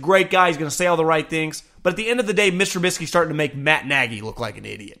Nagy's a great guy. He's going to say all the right things. But at the end of the day, Mitch Trubisky's starting to make Matt Nagy look like an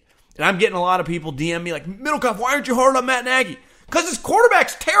idiot. And I'm getting a lot of people DM me like, Middlecoff, why aren't you hard on Matt Nagy? Because his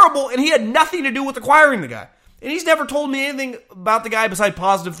quarterback's terrible and he had nothing to do with acquiring the guy. And he's never told me anything about the guy besides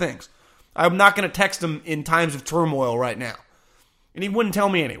positive things. I'm not going to text him in times of turmoil right now. And he wouldn't tell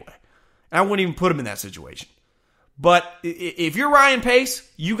me anyway. And I wouldn't even put him in that situation. But if you're Ryan Pace,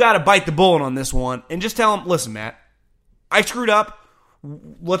 you got to bite the bullet on this one and just tell him, listen, Matt, I screwed up.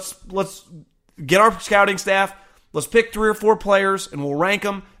 Let's get our scouting staff. Let's pick 3 or 4 players and we'll rank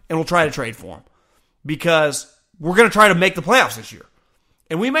them and we'll try to trade for them. Because we're going to try to make the playoffs this year.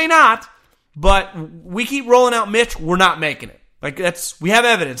 And we may not, but we keep rolling out Mitch, we're not making it. Like, we have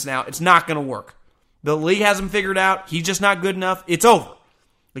evidence now. It's not going to work. The league has him figured out. He's just not good enough. It's over.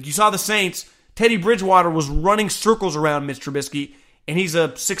 Like, you saw the Saints. Teddy Bridgewater was running circles around Mitch Trubisky, and he's a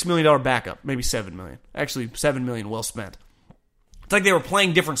 $6 million backup. Maybe $7 million. Actually, $7 million well spent. It's like they were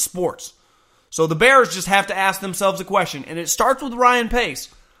playing different sports. So the Bears just have to ask themselves a question, and it starts with Ryan Pace.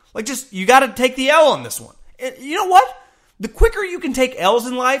 Like, you got to take the L on this one. And you know what? The quicker you can take L's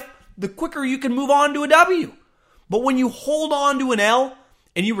in life, the quicker you can move on to a W. But when you hold on to an L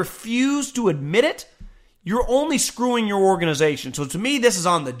and you refuse to admit it, you're only screwing your organization. So to me, this is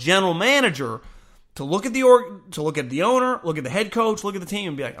on the general manager to look at the owner, look at the head coach, look at the team,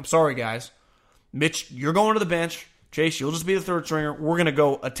 and be like, I'm sorry, guys. Mitch, you're going to the bench. Chase, you'll just be the third stringer. We're going to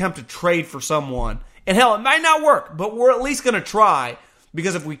go attempt to trade for someone. And hell, it might not work, but we're at least going to try,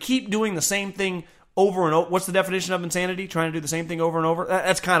 because if we keep doing the same thing over and over, what's the definition of insanity? Trying to do the same thing over and over?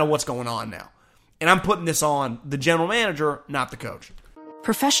 That's kind of what's going on now. And I'm putting this on the general manager, not the coach.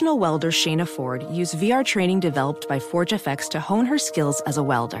 Professional welder Shayna Ford used VR training developed by ForgeFX to hone her skills as a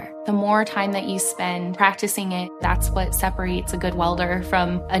welder. The more time that you spend practicing it, that's what separates a good welder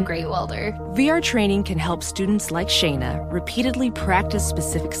from a great welder. VR training can help students like Shayna repeatedly practice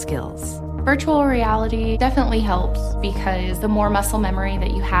specific skills. Virtual reality definitely helps because the more muscle memory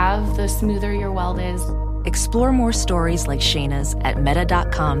that you have, the smoother your weld is. Explore more stories like Shayna's at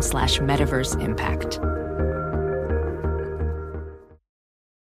meta.com/metaverseimpact.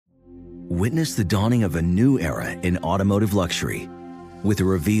 Witness the dawning of a new era in automotive luxury with a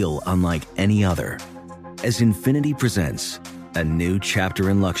reveal unlike any other as Infiniti presents a new chapter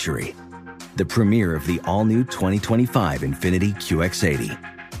in luxury, the premiere of the all-new 2025 Infiniti QX80.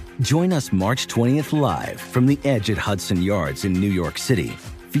 Join us March 20th live from the Edge at Hudson Yards in New York City,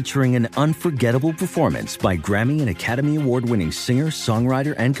 featuring an unforgettable performance by Grammy and Academy Award-winning singer,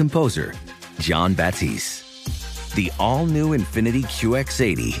 songwriter, and composer, Jon Batiste. The all-new Infiniti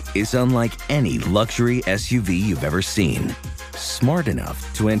QX80 is unlike any luxury SUV you've ever seen. Smart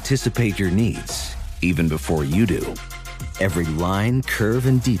enough to anticipate your needs, even before you do. Every line, curve,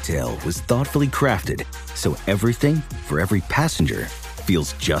 and detail was thoughtfully crafted so everything for every passenger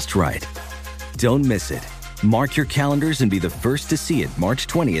feels just right. Don't miss it. Mark your calendars and be the first to see it March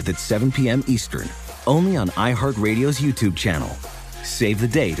 20th at 7 p.m. Eastern, only on iHeartRadio's YouTube channel. Save the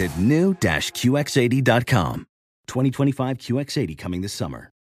date at new-QX80.com. 2025 QX80 coming this summer.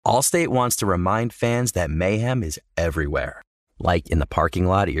 Allstate wants to remind fans that mayhem is everywhere. Like in the parking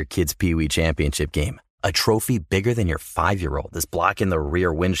lot at your kid's Pee Wee Championship game. A trophy bigger than your 5-year-old is blocking the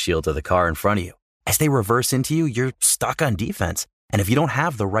rear windshield of the car in front of you. As they reverse into you, you're stuck on defense. And if you don't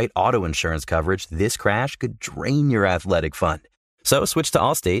have the right auto insurance coverage, this crash could drain your athletic fund. So switch to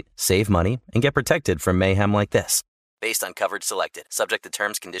Allstate, save money, and get protected from mayhem like this. Based on coverage selected, subject to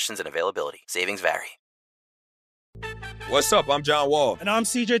terms, conditions, and availability. Savings vary. What's up? I'm John Wall. And I'm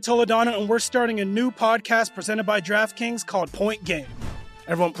CJ Toledano, and we're starting a new podcast presented by DraftKings called Point Game.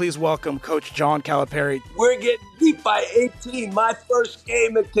 Everyone, please welcome Coach John Calipari. We're getting beat by 18. My first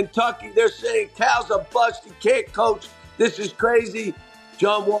game in Kentucky, they're saying Cal's a bust. He can't coach. This is crazy.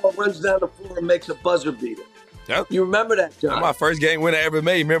 John Wall runs down the floor and makes a buzzer beater. Yep. You remember that, John? That's my first game winner I ever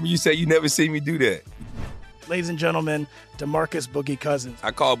made. Remember you said you never seen me do that. Ladies and gentlemen, DeMarcus Boogie Cousins.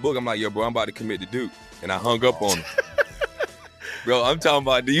 I called Boog. I'm like, yo, bro, I'm about to commit to Duke. And I hung up on him. Bro, I'm talking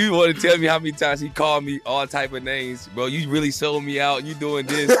about, do you want to tell me how many times he called me all type of names? Bro, you really sold me out. You doing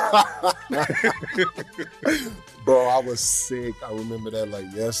this. Bro, I was sick. I remember that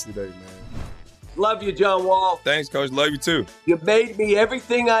like yesterday, man. Love you, John Wall. Thanks, Coach. Love you, too. You made me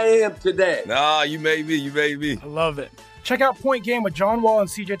everything I am today. Nah, you made me. You made me. I love it. Check out Point Game with John Wall and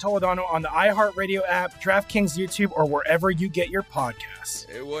CJ Toledano on the iHeartRadio app, DraftKings YouTube, or wherever you get your podcasts.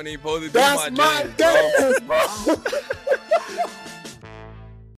 It wasn't even supposed to be That's my dance, bro.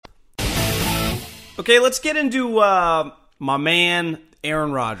 Okay, let's get into my man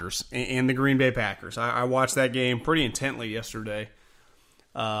Aaron Rodgers and the Green Bay Packers. I watched that game pretty intently yesterday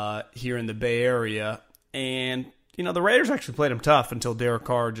here in the Bay Area. And, you know, the Raiders actually played them tough until Derek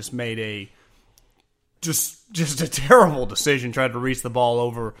Carr just made a terrible decision, tried to reach the ball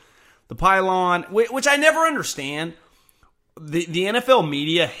over the pylon, which I never understand. The NFL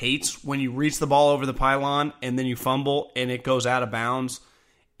media hates when you reach the ball over the pylon and then you fumble and it goes out of bounds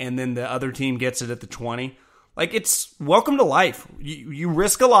and then the other team gets it at the 20. Like, it's welcome to life. You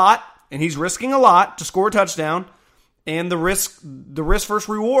risk a lot, and he's risking a lot to score a touchdown, and the risk versus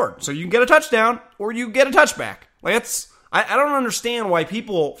reward. So you get a touchdown or you get a touchback. Like, I don't understand why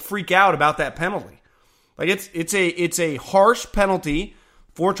people freak out about that penalty. Like, it's a harsh penalty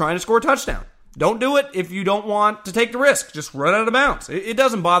for trying to score a touchdown. Don't do it if you don't want to take the risk. Just run out of bounds. It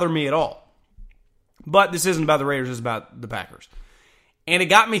doesn't bother me at all. But this isn't about the Raiders, it's about the Packers. And it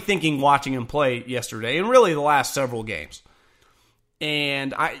got me thinking watching him play yesterday and really the last several games.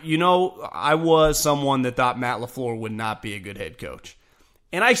 And I was someone that thought Matt LaFleur would not be a good head coach.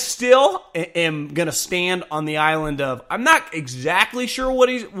 And I still am going to stand on the island of, I'm not exactly sure what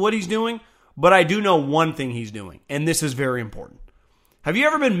he's doing, but I do know one thing he's doing, and this is very important. Have you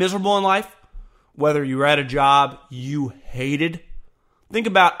ever been miserable in life? Whether you were at a job you hated? Think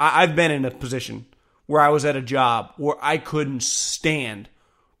about, I've been in a position where I was at a job where I couldn't stand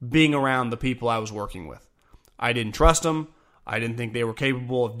being around the people I was working with. I didn't trust them. I didn't think they were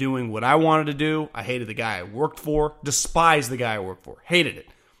capable of doing what I wanted to do. I hated the guy I worked for, despised the guy I worked for, hated it.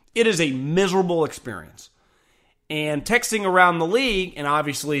 It is a miserable experience. And texting around the league, and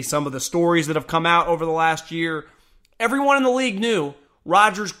obviously some of the stories that have come out over the last year, everyone in the league knew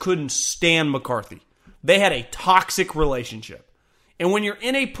Rodgers couldn't stand McCarthy. They had a toxic relationship. And when you're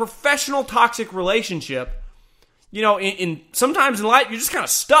in a professional toxic relationship, you know, sometimes in life, you're just kind of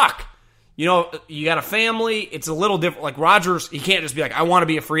stuck. You know, you got a family. It's a little different. Like Rodgers, he can't just be like, I want to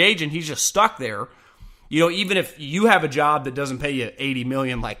be a free agent. He's just stuck there. You know, even if you have a job that doesn't pay you $80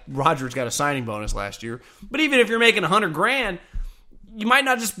 million, like Rodgers got a signing bonus last year. But even if you're making $100,000, you might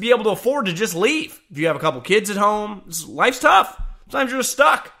not just be able to afford to just leave. If you have a couple kids at home, life's tough. Sometimes you're just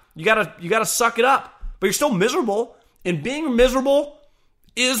stuck. You gotta suck it up. But you're still miserable. And being miserable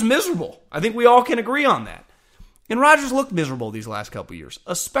is miserable. I think we all can agree on that. And Rodgers looked miserable these last couple years,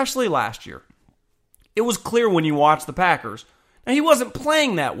 especially last year. It was clear when you watched the Packers. Now, he wasn't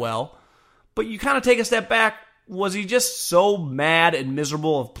playing that well, but you kind of take a step back. Was he just so mad and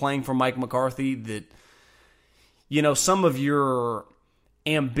miserable of playing for Mike McCarthy that, you know, some of your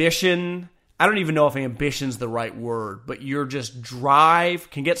ambition, I don't even know if ambition's the right word, but your just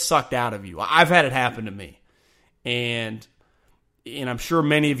drive can get sucked out of you. I've had it happen to me. And And I'm sure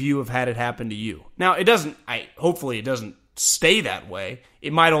many of you have had it happen to you. Now, hopefully it doesn't stay that way.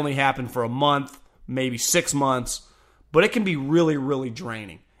 It might only happen for a month, maybe 6 months, but it can be really, really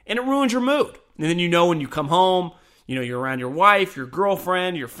draining. And it ruins your mood. And then when you come home, you're around your wife, your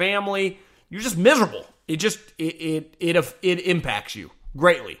girlfriend, your family, you're just miserable. It impacts you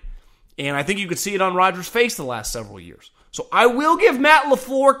greatly. And I think you could see it on Rodgers' face the last several years. So I will give Matt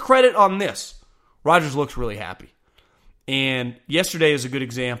LaFleur credit on this. Rodgers looks really happy. And yesterday is a good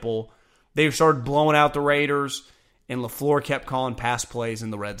example. They started blowing out the Raiders, and LaFleur kept calling pass plays in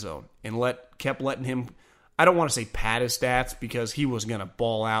the red zone and kept letting him, I don't want to say pad his stats because he was going to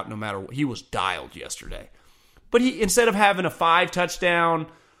ball out no matter what. He was dialed yesterday. But he, instead of having a 5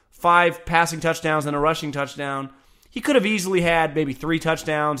 passing touchdowns and a rushing touchdown, he could have easily had maybe 3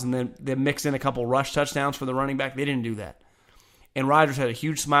 touchdowns and then mix in a couple rush touchdowns for the running back. They didn't do that. And Rodgers had a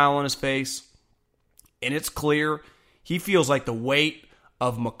huge smile on his face, and it's clear he feels like the weight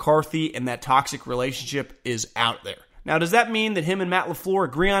of McCarthy and that toxic relationship is out there. Now, does that mean that him and Matt LaFleur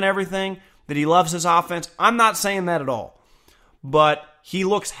agree on everything, that he loves his offense? I'm not saying that at all. But he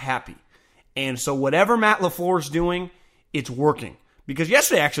looks happy. And so whatever Matt LaFleur's doing, it's working. Because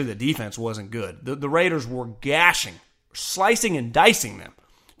yesterday, actually, the defense wasn't good. The Raiders were gashing, slicing and dicing them.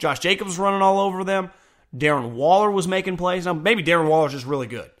 Josh Jacobs was running all over them. Darren Waller was making plays. Now, maybe Darren Waller's just really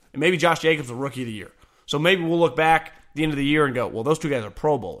good. And maybe Josh Jacobs is the rookie of the year. So maybe we'll look back at the end of the year and go, well, those two guys are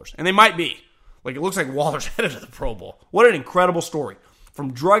Pro Bowlers. And they might be. Like, it looks like Waller's headed to the Pro Bowl. What an incredible story.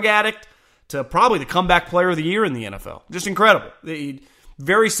 From drug addict to probably the comeback player of the year in the NFL. Just incredible.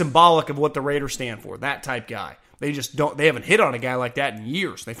 Very symbolic of what the Raiders stand for, that type guy. They haven't hit on a guy like that in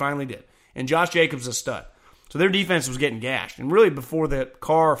years. They finally did. And Josh Jacobs is a stud. So their defense was getting gashed. And really, before the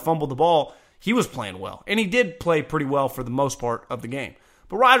Carr fumbled the ball, he was playing well. And he did play pretty well for the most part of the game.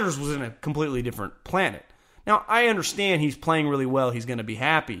 But Rodgers was in a completely different planet. Now, I understand he's playing really well. He's going to be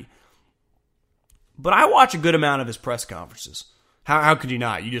happy. But I watch a good amount of his press conferences. How could you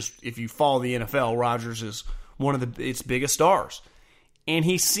not? If you follow the NFL, Rodgers is one of its biggest stars. And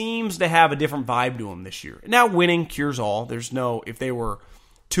he seems to have a different vibe to him this year. Now, winning cures all. There's no, if they were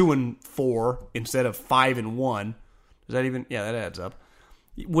 2-4 instead of 5-1, does that even, yeah, that adds up.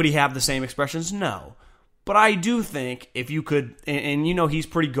 Would he have the same expressions? No. But I do think if you could, and he's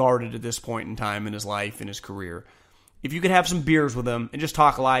pretty guarded at this point in time in his life, in his career. If you could have some beers with him and just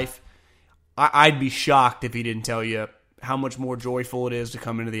talk life, I'd be shocked if he didn't tell you how much more joyful it is to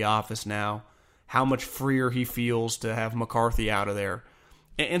come into the office now, how much freer he feels to have McCarthy out of there.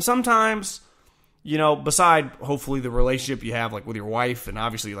 And sometimes, beside hopefully the relationship you have like with your wife and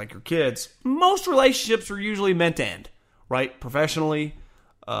obviously like your kids, most relationships are usually meant to end, right? Professionally,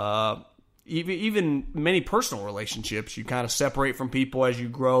 even many personal relationships, you kind of separate from people as you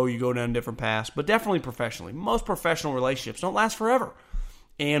grow, you go down different paths, but definitely professionally. Most professional relationships don't last forever.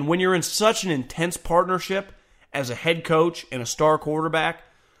 And when you're in such an intense partnership as a head coach and a star quarterback,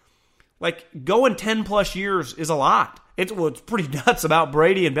 like going 10 plus years is a lot. It's pretty nuts about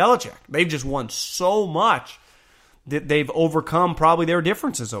Brady and Belichick. They've just won so much that they've overcome probably their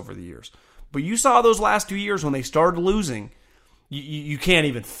differences over the years. But you saw those last 2 years when they started losing, you can't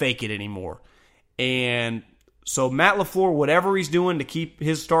even fake it anymore. And so Matt LaFleur, whatever he's doing to keep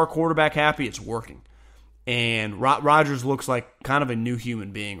his star quarterback happy, it's working. And Rodgers looks like kind of a new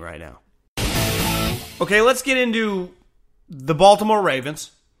human being right now. Okay, let's get into the Baltimore Ravens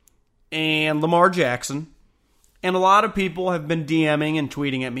and Lamar Jackson. And a lot of people have been DMing and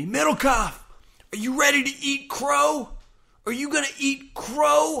tweeting at me, Middlecoff, are you ready to eat crow? Are you going to eat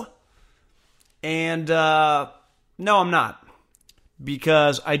crow? And no, I'm not.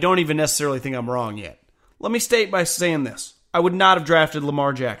 Because I don't even necessarily think I'm wrong yet. Let me state by saying this. I would not have drafted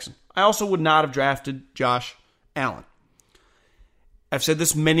Lamar Jackson. I also would not have drafted Josh Allen. I've said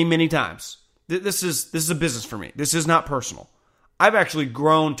this many, many times. This is a business for me. This is not personal. I've actually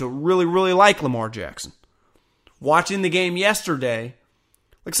grown to really, really like Lamar Jackson. Watching the game yesterday,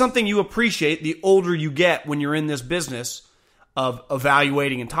 like something you appreciate the older you get when you're in this business of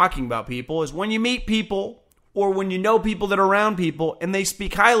evaluating and talking about people is when you meet people or when you know people that are around people and they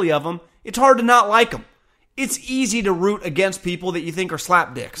speak highly of them, it's hard to not like them. It's easy to root against people that you think are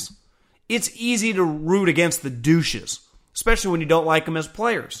slapdicks. It's easy to root against the douches, especially when you don't like them as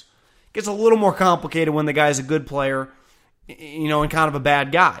players. It gets a little more complicated when the guy's a good player, and kind of a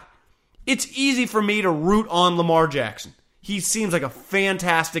bad guy. It's easy for me to root on Lamar Jackson. He seems like a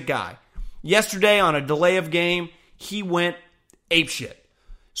fantastic guy. Yesterday, on a delay of game, he went apeshit.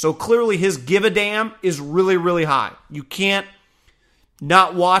 So clearly his give a damn is really, really high. You can't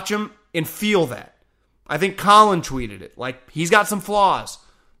not watch him and feel that. I think Colin tweeted it. Like, he's got some flaws,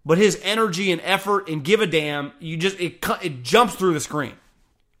 but his energy and effort and give a damn, it jumps through the screen.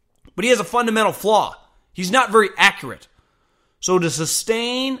 But he has a fundamental flaw. He's not very accurate. So to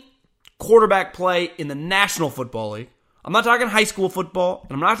sustain quarterback play in the National Football League, I'm not talking high school football,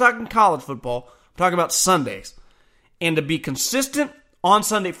 and I'm not talking college football, I'm talking about Sundays. And to be consistent on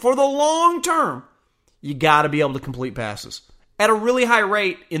Sunday for the long term, you got to be able to complete passes at a really high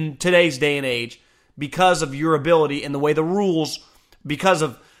rate in today's day and age because of your ability and the way the rules make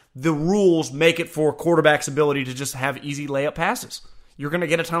it for quarterbacks' ability to just have easy layup passes. You're going to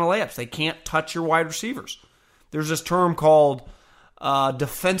get a ton of layups. They can't touch your wide receivers. There's this term called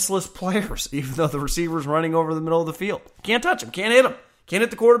defenseless players, even though the receiver's running over the middle of the field. Can't touch them. Can't hit them. Can't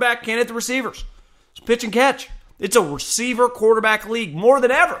hit the quarterback. Can't hit the receivers. It's pitch and catch. It's a receiver-quarterback league more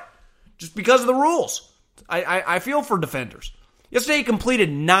than ever just because of the rules. I feel for defenders. Yesterday he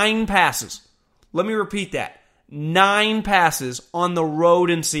completed 9 passes. Let me repeat that. 9 passes on the road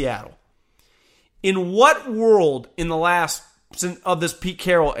in Seattle. In what world in the last of this Pete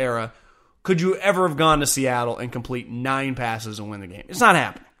Carroll era could you ever have gone to Seattle and complete 9 passes and win the game? It's not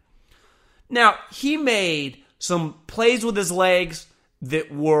happening. Now, he made some plays with his legs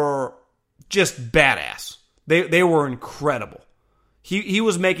that were just badass. They were incredible. He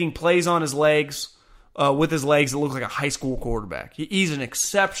was making plays on his legs, with his legs that look like a high school quarterback. He's an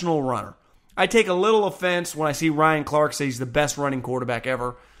exceptional runner. I take a little offense when I see Ryan Clark say he's the best running quarterback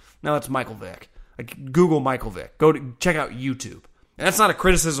ever. No, it's Michael Vick. Google Michael Vick. Check out YouTube. And that's not a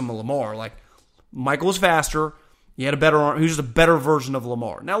criticism of Lamar. Like, Michael was faster. He had a better arm. He was just a better version of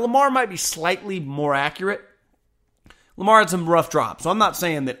Lamar. Now, Lamar might be slightly more accurate. Lamar had some rough drops. So I'm not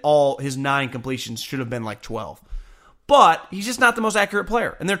saying that all his 9 completions should have been like 12. But he's just not the most accurate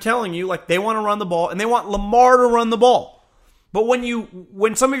player. And they're telling you, like, they want to run the ball, and they want Lamar to run the ball. But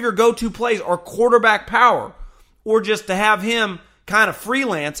when some of your go-to plays are quarterback power, or just to have him kind of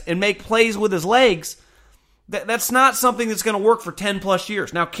freelance and make plays with his legs, that's not something that's going to work for 10-plus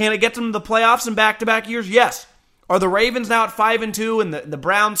years. Now, can it get them to the playoffs in back-to-back years? Yes. Are the Ravens now at 5-2 and the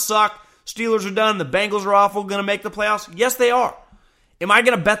Browns suck, Steelers are done, the Bengals are awful, going to make the playoffs? Yes, they are. Am I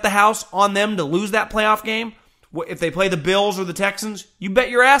going to bet the house on them to lose that playoff game? If they play the Bills or the Texans? You bet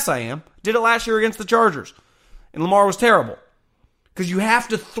your ass I am. Did it last year against the Chargers. And Lamar was terrible. Because you have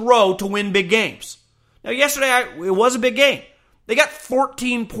to throw to win big games. Now, yesterday, it was a big game. They got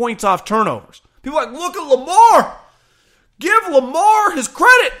 14 points off turnovers. People are like, look at Lamar. Give Lamar his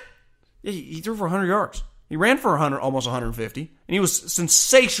credit. Yeah, he threw for 100 yards. He ran for almost 150. And he was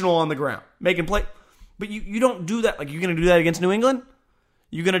sensational on the ground, making play. But you don't do that. Like, you're going to do that against New England?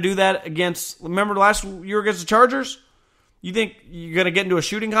 You're going to do that against, remember last year against the Chargers? You think you're going to get into a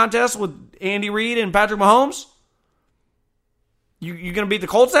shooting contest with Andy Reid and Patrick Mahomes? You're going to beat the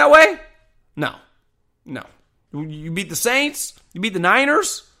Colts that way? No. You beat the Saints? You beat the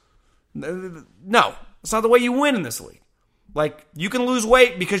Niners? No. That's not the way you win in this league. Like, you can lose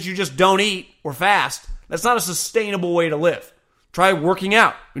weight because you just don't eat or fast. That's not a sustainable way to live. Try working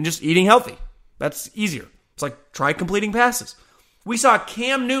out and just eating healthy. That's easier. It's like, try completing passes. We saw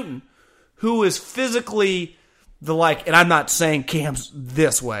Cam Newton, who is physically and I'm not saying Cam's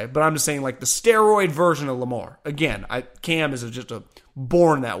this way, but I'm just saying like the steroid version of Lamar. Again, Cam is just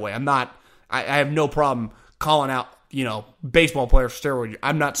born that way. I have no problem calling out, baseball players for steroid.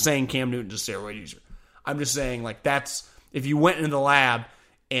 I'm not saying Cam Newton's a steroid user. I'm just saying like that's, if you went into the lab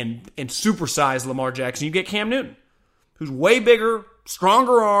and supersized Lamar Jackson, you get Cam Newton, who's way bigger,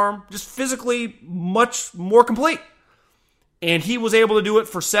 stronger arm, just physically much more complete. And he was able to do it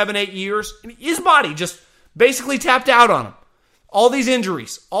for 7-8 years. And his body just basically tapped out on him. All these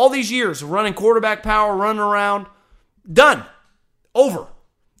injuries, all these years of running quarterback power, running around, done. Over.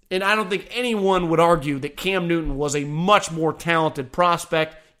 And I don't think anyone would argue that Cam Newton was a much more talented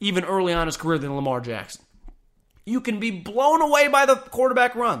prospect, even early on in his career, than Lamar Jackson. You can be blown away by the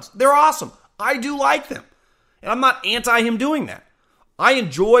quarterback runs. They're awesome. I do like them. And I'm not anti him doing that. I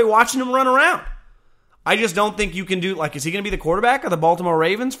enjoy watching him run around. I just don't think you can do, like, is he going to be the quarterback of the Baltimore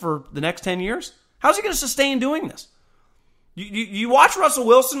Ravens for the next 10 years? How's he going to sustain doing this? You watch Russell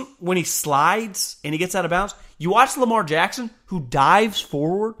Wilson when he slides and he gets out of bounds. You watch Lamar Jackson, who dives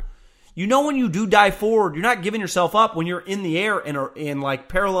forward. You know when you do dive forward, you're not giving yourself up when you're in the air and are in, like,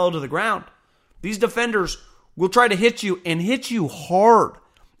 parallel to the ground. These defenders will try to hit you hard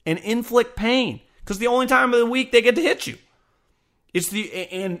and inflict pain because the only time of the week they get to hit you.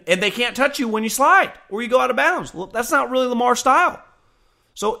 And they can't touch you when you slide or you go out of bounds. Well, that's not really Lamar's style.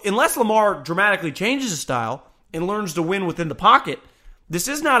 So unless Lamar dramatically changes his style and learns to win within the pocket, this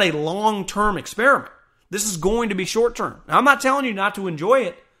is not a long-term experiment. This is going to be short-term. Now, I'm not telling you not to enjoy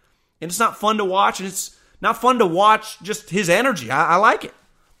it, and it's not fun to watch, and it's not fun to watch just his energy. I like it.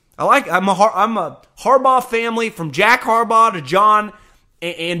 I'm a Harbaugh family from Jack Harbaugh to John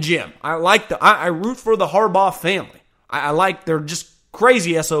and Jim. I root for the Harbaugh family. They're just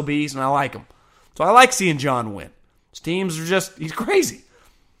crazy SOBs, and I like them. So I like seeing John win. His teams are he's crazy.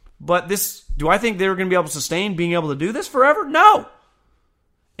 But do I think they're going to be able to sustain being able to do this forever? No.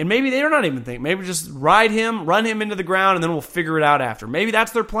 And maybe they're not even thinking. Maybe just run him into the ground, and then we'll figure it out after. Maybe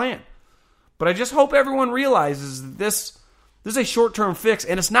that's their plan. But I just hope everyone realizes that this is a short-term fix,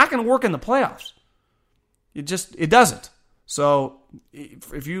 and it's not going to work in the playoffs. It doesn't. So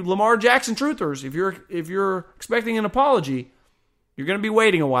if you Lamar Jackson truthers, if you're expecting an apology, you're going to be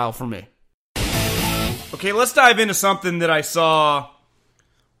waiting a while for me. Okay, let's dive into something that I saw.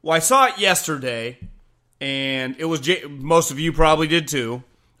 Well, I saw it yesterday, and it was most of you probably did too.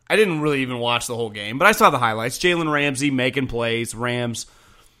 I didn't really even watch the whole game, but I saw the highlights. Jalen Ramsey making plays. Rams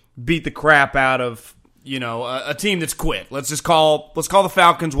beat the crap out of a team that's quit. Let's call the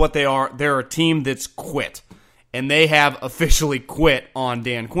Falcons what they are. They're a team that's quit, and they have officially quit on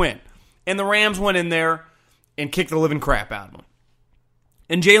Dan Quinn. And the Rams went in there and kicked the living crap out of them.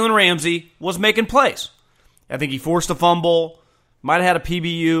 And Jalen Ramsey was making plays. I think he forced a fumble, might have had a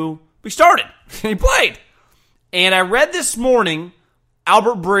PBU, but he started. He played. And I read this morning,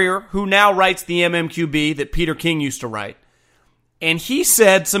 Albert Breer, who now writes the MMQB that Peter King used to write, and he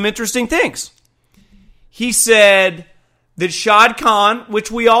said some interesting things. He said that Shad Khan, which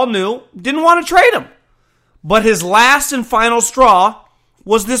we all knew, didn't want to trade him. But his last and final straw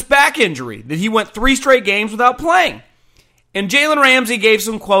was this back injury, that he went 3 straight games without playing. And Jalen Ramsey gave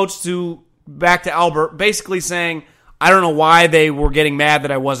some quotes back to Albert, basically saying, I don't know why they were getting mad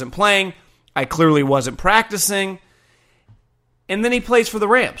that I wasn't playing. I clearly wasn't practicing. And then he plays for the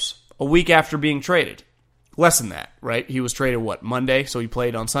Rams a week after being traded. Less than that, right? He was traded, Monday? So he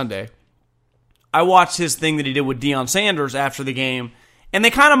played on Sunday. I watched his thing that he did with Deion Sanders after the game, and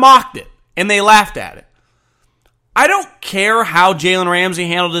they kind of mocked it, and they laughed at it. I don't care how Jalen Ramsey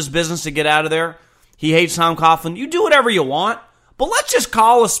handled his business to get out of there. He hates Tom Coughlin. You do whatever you want, but let's just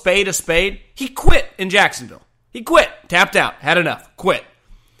call a spade a spade. He quit in Jacksonville. He quit, tapped out, had enough, quit.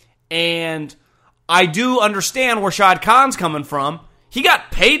 And I do understand where Shad Khan's coming from. He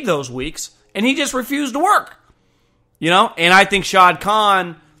got paid those weeks, and he just refused to work. And I think Shad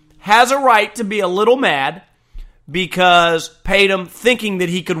Khan has a right to be a little mad because paid him thinking that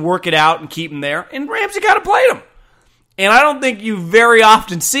he could work it out and keep him there, and Ramsey kind of played him. And I don't think you very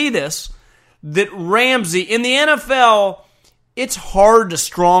often see this, that Ramsey, in the NFL, it's hard to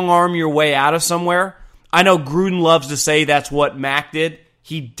strong-arm your way out of somewhere. I know Gruden loves to say that's what Mac did.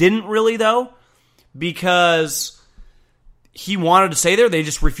 He didn't really, though, because he wanted to stay there. They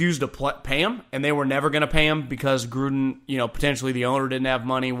just refused to pay him, and they were never going to pay him because Gruden, potentially the owner didn't have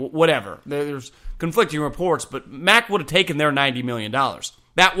money, whatever. There's conflicting reports, but Mac would have taken their $90 million.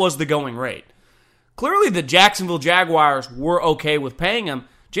 That was the going rate. Clearly, the Jacksonville Jaguars were okay with paying him.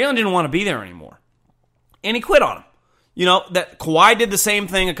 Jalen didn't want to be there anymore, and he quit on him. That Kawhi did the same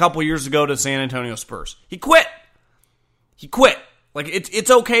thing a couple years ago to San Antonio Spurs. He quit. Like, it's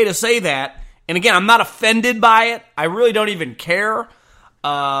okay to say that. And again, I'm not offended by it. I really don't even care.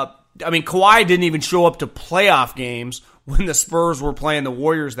 Kawhi didn't even show up to playoff games when the Spurs were playing the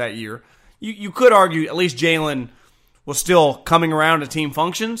Warriors that year. You could argue at least Jalen was still coming around to team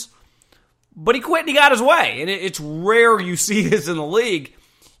functions. But he quit and he got his way. And it's rare you see this in the league.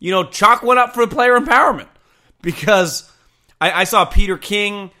 Chalk went up for player empowerment. Because I saw Peter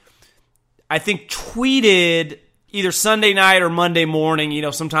King, I think, tweeted either Sunday night or Monday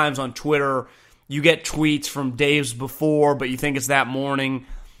morning. Sometimes on Twitter you get tweets from days before, but you think it's that morning.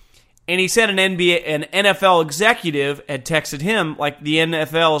 And he said an NFL executive had texted him like the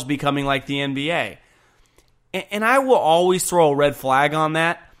NFL is becoming like the NBA. And I will always throw a red flag on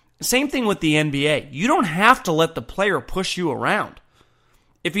that. Same thing with the NBA. You don't have to let the player push you around.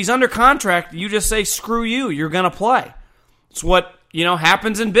 If he's under contract, you just say, screw you, you're going to play. It's what,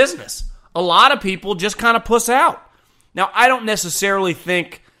 happens in business. A lot of people just kind of puss out. Now, I don't necessarily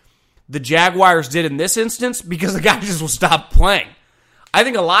think the Jaguars did in this instance because the guy just will stop playing. I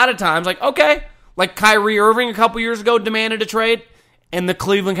think a lot of times, like Kyrie Irving a couple years ago demanded a trade, and the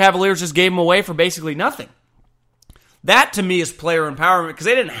Cleveland Cavaliers just gave him away for basically nothing. That, to me, is player empowerment because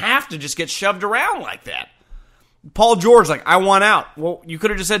they didn't have to just get shoved around like that. Paul George, I want out. Well, you could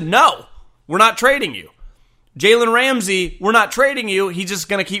have just said, no, we're not trading you. Jalen Ramsey, we're not trading you. He's just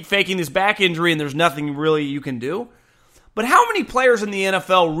going to keep faking this back injury, and there's nothing really you can do. But how many players in the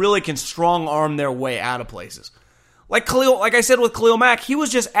NFL really can strong-arm their way out of places? Like I said with Khalil Mack, he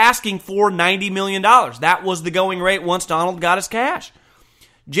was just asking for $90 million. That was the going rate once Donald got his cash.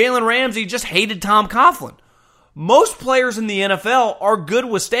 Jalen Ramsey just hated Tom Coughlin. Most players in the NFL are good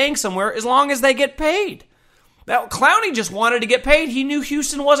with staying somewhere as long as they get paid. Now, Clowney just wanted to get paid. He knew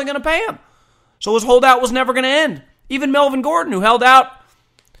Houston wasn't going to pay him. So his holdout was never going to end. Even Melvin Gordon, who held out,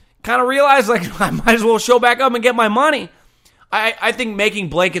 kind of realized, like, I might as well show back up and get my money. I think making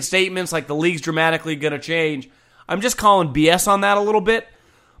blanket statements like the league's dramatically going to change, I'm just calling BS on that a little bit.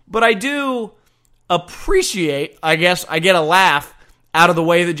 But I do appreciate, I guess, I get a laugh out of the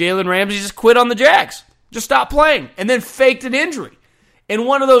way that Jalen Ramsey just quit on the Jags. Just stopped playing and then faked an injury. And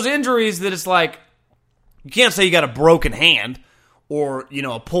one of those injuries that it's like, you can't say you got a broken hand or,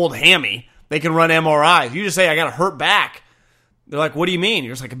 a pulled hammy. They can run MRIs. You just say, I got a hurt back. They're like, what do you mean?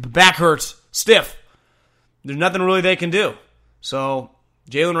 You're just like, back hurts, stiff. There's nothing really they can do. So,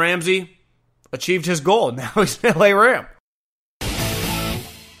 Jalen Ramsey achieved his goal. Now he's an LA Ram.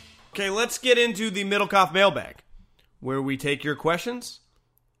 Okay, let's get into the Middlecoff mailbag, where we take your questions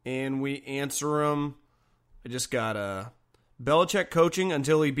and we answer them. I just got Belichick coaching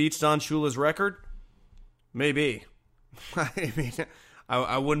until he beats Don Shula's record? Maybe. I mean,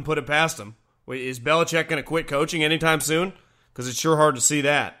 I wouldn't put it past him. Wait, is Belichick going to quit coaching anytime soon? Because it's sure hard to see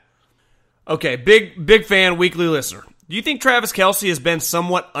that. Okay, big fan, weekly listener. Do you think Travis Kelce has been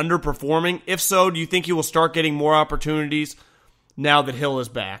somewhat underperforming? If so, do you think he will start getting more opportunities now that Hill is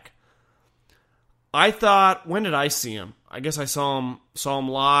back? I thought, when did I see him? I guess I saw him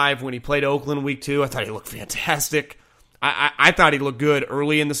live when he played Oakland week 2. I thought he looked fantastic. I thought he looked good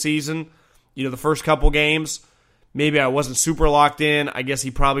early in the season. The first couple games. Maybe I wasn't super locked in. I guess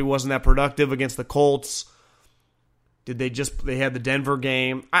he probably wasn't that productive against the Colts. They had the Denver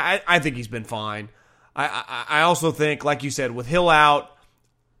game. I think he's been fine. I also think, like you said, with Hill out,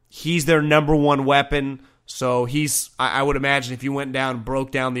 he's their number one weapon. So I would imagine if you went down and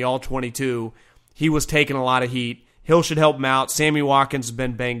broke down the all-22, he was taking a lot of heat. Hill should help him out. Sammy Watkins has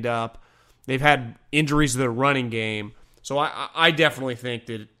been banged up. They've had injuries to their running game. So I definitely think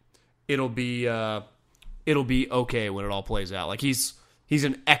that it'll be okay when it all plays out. Like he's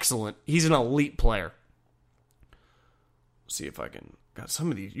an elite player. Let's see if I can got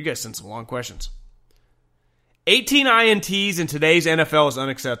some of these. You guys sent some long questions. 18 INTs in today's NFL is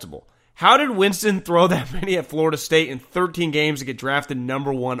unacceptable. How did Winston throw that many at Florida State in 13 games to get drafted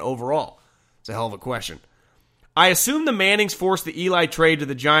number 1 overall? It's a hell of a question. I assume the Mannings forced the Eli trade to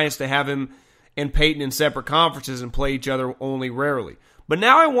the Giants to have him and Peyton in separate conferences and play each other only rarely. But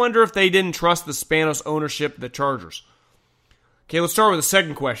now I wonder if they didn't trust the Spanos ownership of the Chargers. Okay, let's start with the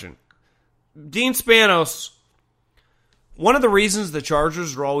second question. Dean Spanos, one of the reasons the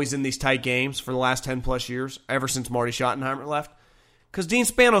Chargers are always in these tight games for the last 10-plus years, ever since Marty Schottenheimer left, because Dean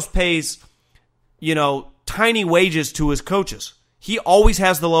Spanos pays, tiny wages to his coaches. He always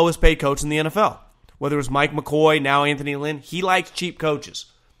has the lowest paid coach in the NFL. Whether it was Mike McCoy, now Anthony Lynn, he likes cheap coaches.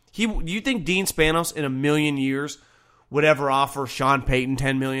 Do you think Dean Spanos in a million years would ever offer Sean Payton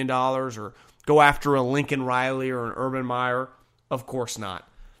 $10 million or go after a Lincoln Riley or an Urban Meyer? Of course not.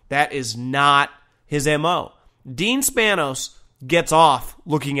 That is not his MO. Dean Spanos gets off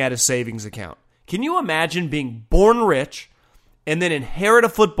looking at his savings account. Can you imagine being born rich and then inherit a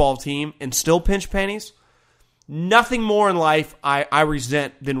football team and still pinch pennies? Nothing more in life I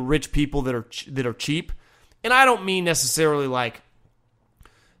resent than rich people that are cheap. And I don't mean necessarily like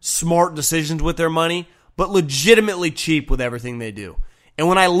smart decisions with their money, but legitimately cheap with everything they do. And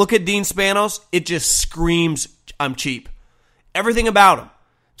when I look at Dean Spanos, it just screams, I'm cheap. Everything about him.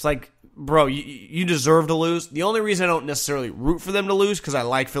 It's like, bro, you deserve to lose. The only reason I don't necessarily root for them to lose because I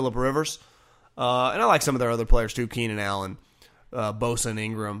like Phillip Rivers. And I like some of their other players too, Keenan Allen, Bosa and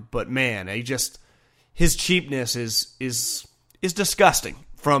Ingram. But man, his cheapness is disgusting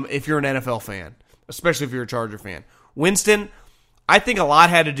from if you're an NFL fan, especially if you're a Charger fan. Winston, I think a lot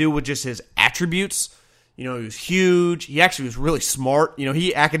had to do with just his attributes. He was huge. He actually was really smart.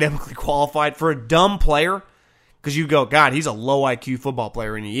 He academically qualified for a dumb player because you go, God, he's a low IQ football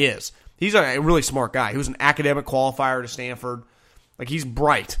player, and he is. He's a really smart guy. He was an academic qualifier to Stanford. Like, he's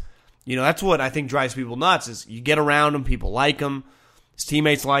bright. That's what I think drives people nuts is you get around him, people like him, his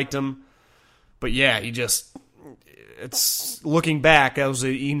teammates liked him. But yeah, it's looking back, that was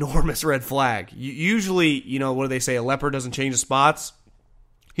an enormous red flag. Usually, what do they say? A leopard doesn't change his spots.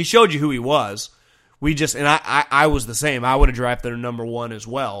 He showed you who he was. I was the same. I would have drafted him number 1 as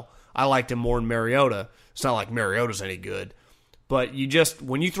well. I liked him more than Mariota. It's not like Mariota's any good. But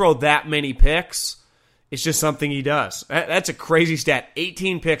when you throw that many picks, it's just something he does. That's a crazy stat.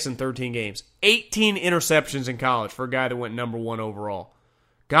 18 picks in 13 games. 18 interceptions in college for a guy that went number 1 overall.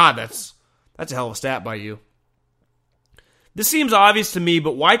 God, that's a hell of a stat by you. This seems obvious to me,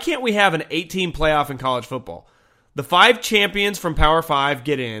 but why can't we have an 8-team playoff in college football? The 5 champions from Power 5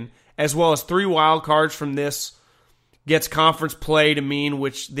 get in, as well as 3 wild cards from this gets conference play to mean,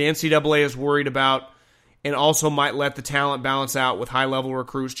 which the NCAA is worried about, and also might let the talent balance out with high-level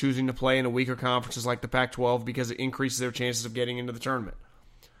recruits choosing to play in a weaker conferences like the Pac-12 because it increases their chances of getting into the tournament.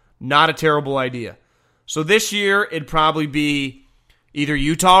 Not a terrible idea. So this year, it'd probably be either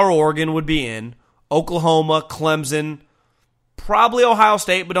Utah or Oregon would be in, Oklahoma, Clemson, probably Ohio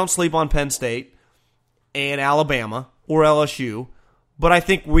State, but don't sleep on Penn State, and Alabama or LSU. But I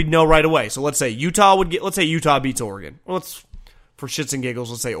think we'd know right away. So let's say Utah beats Oregon. Well, for shits and giggles,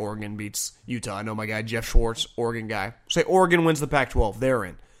 let's say Oregon beats Utah. I know my guy Jeff Schwartz, Oregon guy. Say Oregon wins the Pac-12, they're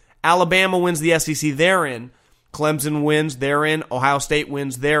in. Alabama wins the SEC, they're in. Clemson wins, they're in. Ohio State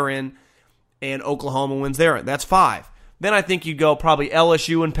wins, they're in. And Oklahoma wins, they're in. That's 5. Then I think you'd go probably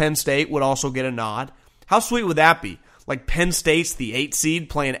LSU and Penn State would also get a nod. How sweet would that be? Like Penn State's the 8 seed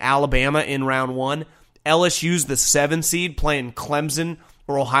playing Alabama in round 1. LSU's the 7 seed playing Clemson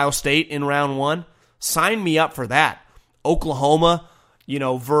or Ohio State in round 1. Sign me up for that. Oklahoma,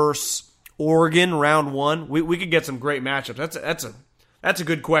 versus Oregon round 1. We could get some great matchups. That's a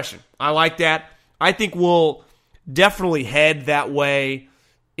good question. I like that. I think we'll definitely head that way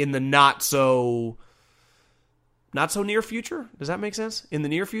in the not so near future. Does that make sense? In the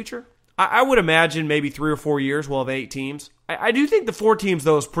near future? I would imagine maybe 3 or 4 years we'll have 8 teams. I do think the 4 teams,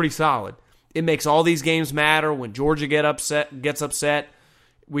 though, is pretty solid. It makes all these games matter. When Georgia gets upset,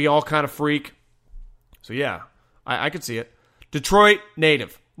 we all kind of freak. So, yeah, I could see it. Detroit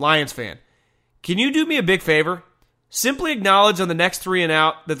native, Lions fan. Can you do me a big favor? Simply acknowledge on the next 3 and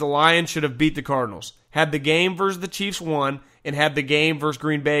out that the Lions should have beat the Cardinals, had the game versus the Chiefs won, and had the game versus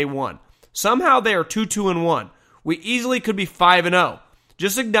Green Bay won. Somehow they are 2-2-1. We easily could be 5-0.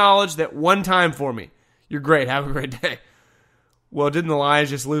 Just acknowledge that one time for me. You're great. Have a great day. Well, didn't the Lions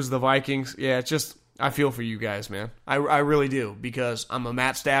just lose the Vikings? Yeah, it's just, I feel for you guys, man. I really do, because I'm a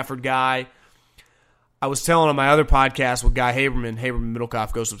Matt Stafford guy. I was telling on my other podcast with Guy Haberman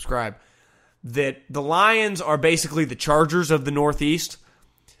Middlecoff, go subscribe, that the Lions are basically the Chargers of the Northeast.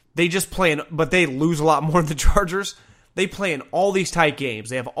 They just play but they lose a lot more than the Chargers. They play in all these tight games.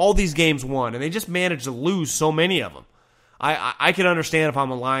 They have all these games won, and they just manage to lose so many of them. I can understand if I'm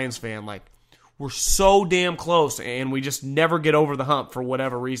a Lions fan, like, we're so damn close, and we just never get over the hump for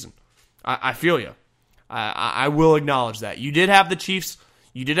whatever reason. I feel you. I will acknowledge that. You did have the Chiefs.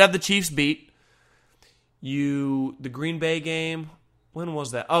 You did have the Chiefs beat. The Green Bay game. When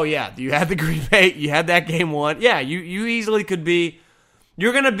was that? Oh yeah, you had the Green Bay. You had that game won. Yeah, you easily could be.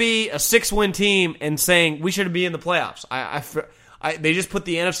 You're going to be a 6-win team and saying we should be in the playoffs. They just put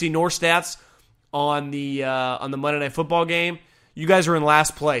the NFC North stats on the Monday Night Football game. You guys are in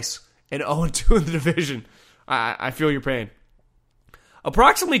last place and 0-2 in the division. I feel your pain.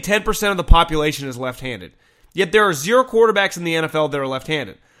 Approximately 10% of the population is left-handed. Yet there are 0 quarterbacks in the NFL that are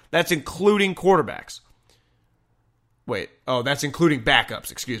left-handed. That's including quarterbacks. That's including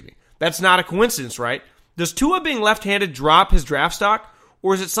backups, excuse me. That's not a coincidence, right? Does Tua being left-handed drop his draft stock,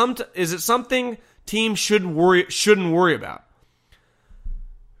 or is it something teams shouldn't worry about?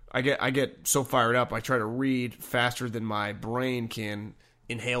 I get so fired up, I try to read faster than my brain can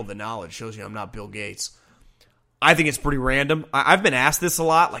inhale the knowledge. Shows you I'm not Bill Gates. I think it's pretty random. I've been asked this a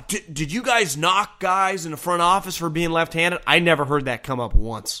lot. Like, did you guys knock guys in the front office for being left-handed? I never heard that come up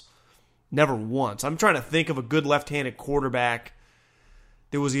once. Never once. I'm trying to think of a good left-handed quarterback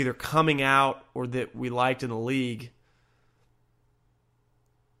that was either coming out or that we liked in the league.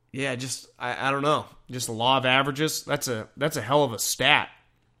 Yeah, just I don't know. Just the law of averages. That's a hell of a stat.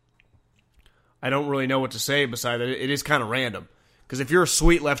 I don't really know what to say beside that. It is kind of random. Because if you're a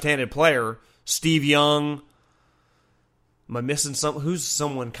sweet left-handed player, Steve Young, am I missing something? Who's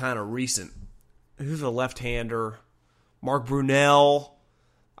someone kind of recent? Who's a left-hander? Mark Brunell.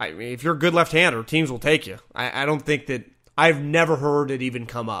 I mean, if you're a good left-hander, teams will take you. I don't think that... I've never heard it even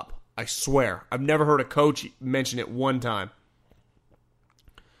come up. I swear. I've never heard a coach mention it one time.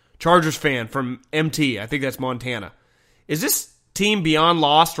 Chargers fan from MT. I think that's Montana. Is this team beyond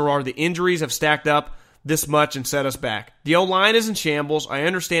lost, or are the injuries have stacked up this much and set us back? The O-line is in shambles. I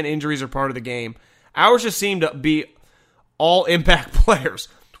understand injuries are part of the game. Ours just seem to be all impact players.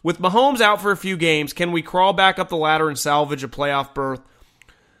 With Mahomes out for a few games, can we crawl back up the ladder and salvage a playoff berth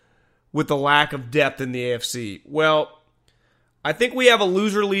with the lack of depth in the AFC? Well, I think we have a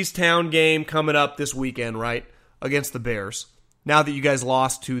loser leaves town game coming up this weekend, right? Against the Bears. Now that you guys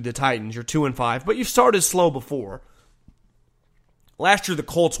lost to the Titans, you're 2-5, but you've started slow before. Last year, the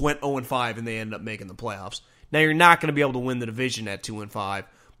Colts went 0-5, and they ended up making the playoffs. Now, you're not going to be able to win the division at 2-5,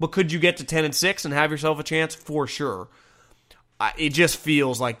 but could you get to 10-6 and have yourself a chance? For sure. It just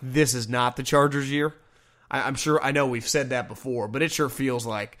feels like this is not the Chargers' year. I'm sure, I know we've said that before, but it sure feels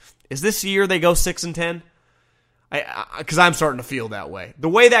like, is this year they go 6-10? Because I'm starting to feel that way. The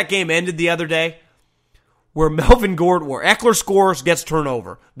way that game ended the other day, where Eckler scores, gets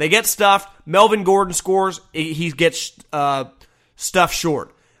turnover. They get stuffed. Melvin Gordon scores. He gets stuffed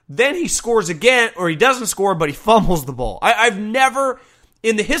short. Then he scores again, or he doesn't score, but he fumbles the ball. I've never,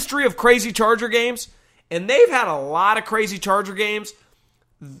 in the history of crazy Charger games, and they've had a lot of crazy Charger games,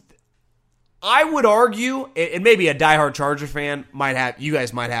 I would argue, and maybe a diehard Charger fan you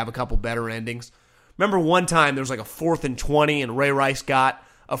guys might have a couple better endings. Remember one time there was like a 4th and 20 and Ray Rice got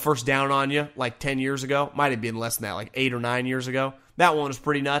a first down on you like 10 years ago. Might have been less than that, like 8 or 9 years ago. That one was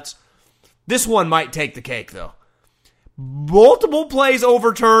pretty nuts. This one might take the cake, though. Multiple plays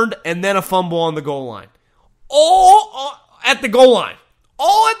overturned and then a fumble on the goal line. All at the goal line.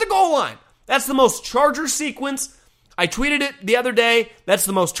 All at the goal line. That's the most Chargers sequence. I tweeted it the other day. That's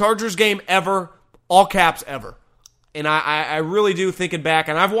the most Chargers game ever. All caps ever. And I really do, thinking back,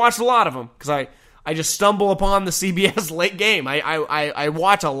 and I've watched a lot of them because I just stumble upon the CBS late game. I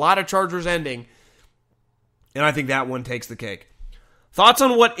watch a lot of Chargers ending, and I think that one takes the cake. Thoughts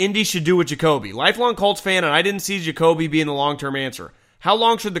on what Indy should do with Jacoby? Lifelong Colts fan, and I didn't see Jacoby being the long-term answer. How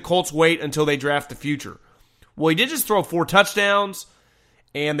long should the Colts wait until they draft the future? Well, he did just throw 4 touchdowns,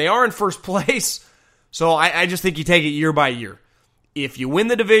 and they are in first place, so I just think you take it year by year. If you win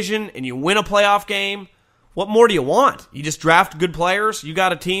the division and you win a playoff game, what more do you want? You just draft good players. You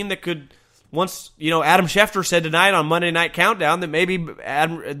got a team that could... Once, Adam Schefter said tonight on Monday Night Countdown that maybe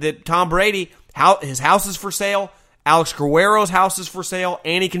that Tom Brady, his house is for sale, Alex Guerrero's house is for sale,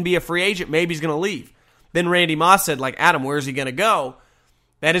 and he can be a free agent. Maybe he's going to leave. Then Randy Moss said, Adam, where is he going to go?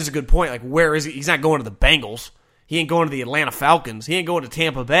 That is a good point. Where is he? He's not going to the Bengals. He ain't going to the Atlanta Falcons. He ain't going to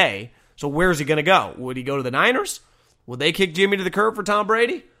Tampa Bay. So where is he going to go? Would he go to the Niners? Would they kick Jimmy to the curb for Tom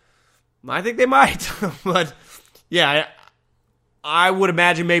Brady? I think they might. But, yeah, I would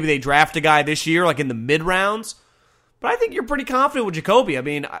imagine maybe they draft a guy this year, in the mid-rounds. But I think you're pretty confident with Jacoby. I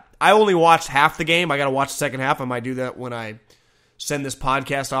mean, I only watched half the game. I got to watch the second half. I might do that when I send this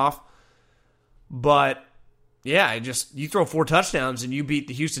podcast off. But, yeah, you throw 4 touchdowns and you beat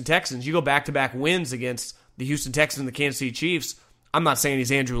the Houston Texans. You go back-to-back wins against the Houston Texans and the Kansas City Chiefs. I'm not saying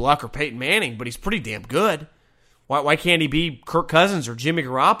he's Andrew Luck or Peyton Manning, but he's pretty damn good. Why can't he be Kirk Cousins or Jimmy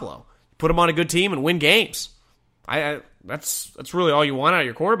Garoppolo? Put him on a good team and win games. That's really all you want out of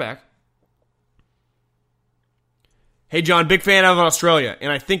your quarterback. Hey, John, big fan of Australia,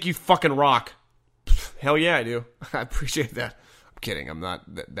 and I think you fucking rock. Hell yeah, I do. I appreciate that. I'm kidding. I'm not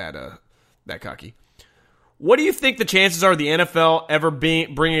that cocky. What do you think the chances are of the NFL ever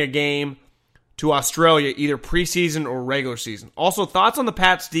bringing a game to Australia, either preseason or regular season? Also, thoughts on the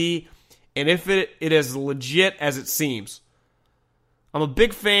Pats D, and if it is legit as it seems. I'm a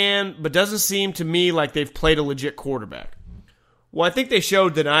big fan, but doesn't seem to me like they've played a legit quarterback. Well, I think they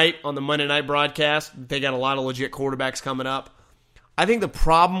showed tonight on the Monday night broadcast that they got a lot of legit quarterbacks coming up. I think the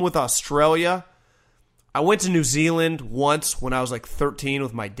problem with Australia, I went to New Zealand once when I was 13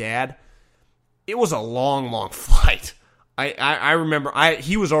 with my dad. It was a long, long flight. I remember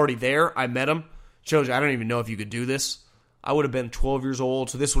he was already there. I met him. Shows you, I don't even know if you could do this. I would have been 12 years old,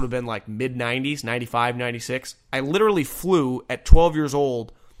 so this would have been mid-90s, 95, 96. I literally flew at 12 years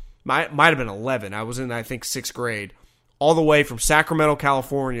old, might have been 11. I was in, I think, 6th grade, all the way from Sacramento,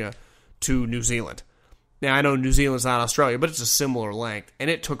 California to New Zealand. Now, I know New Zealand's not Australia, but it's a similar length,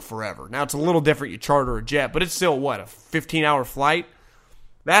 and it took forever. Now, it's a little different. You charter a jet, but it's still, a 15-hour flight?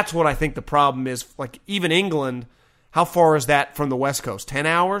 That's what I think the problem is. Even England, how far is that from the West Coast? 10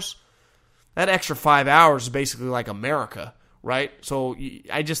 hours? That extra 5 hours is basically like America, right? So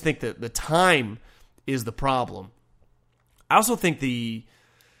I just think that the time is the problem. I also think they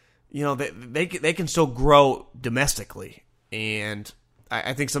can still grow domestically, and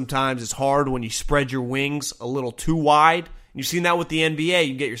I think sometimes it's hard when you spread your wings a little too wide. You've seen that with the NBA.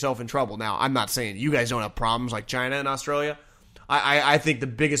 You get yourself in trouble. Now, I'm not saying you guys don't have problems like China and Australia. I think the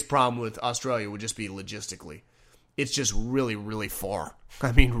biggest problem with Australia would just be logistically. It's just really, really far.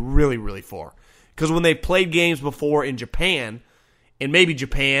 I mean, really, really far. Because when they played games before in Japan, and maybe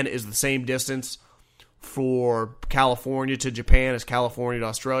Japan is the same distance for California to Japan as California to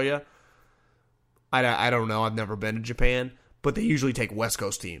Australia. I don't know. I've never been to Japan. But they usually take West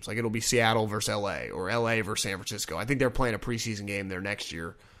Coast teams. It'll be Seattle versus L.A. or L.A. versus San Francisco. I think they're playing a preseason game there next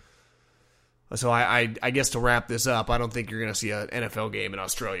year. So I guess to wrap this up, I don't think you're going to see an NFL game in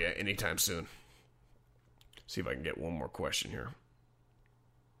Australia anytime soon. See if I can get one more question here.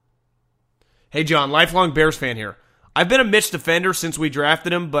 Hey, John, lifelong Bears fan here. I've been a Mitch defender since we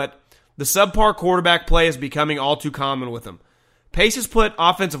drafted him, but the subpar quarterback play is becoming all too common with him. Pace has put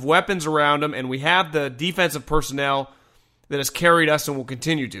offensive weapons around him, and we have the defensive personnel that has carried us and will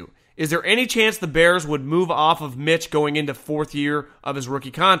continue to. Is there any chance the Bears would move off of Mitch going into fourth year of his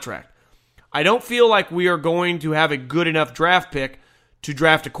rookie contract? I don't feel like we are going to have a good enough draft pick to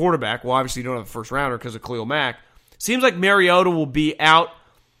draft a quarterback. Well, obviously you don't have a first rounder because of Khalil Mack. Seems like Mariota will be out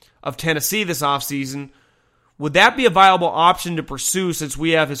of Tennessee this offseason. Would that be a viable option to pursue since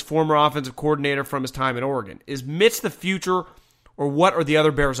we have his former offensive coordinator from his time in Oregon? Is Mitch the future, or what are the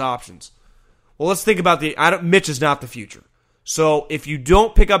other Bears options? Well, let's think about Mitch is not the future. So if you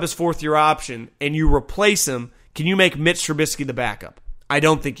don't pick up his fourth-year option and you replace him, can you make Mitch Trubisky the backup? I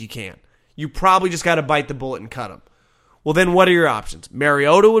don't think you can. You probably just got to bite the bullet and cut him. Well, then what are your options?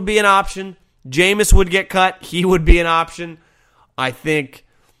 Mariota would be an option. Jameis would get cut. He would be an option. I think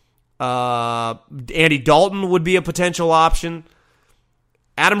Andy Dalton would be a potential option.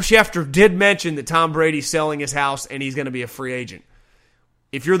 Adam Schefter did mention that Tom Brady's selling his house and he's going to be a free agent.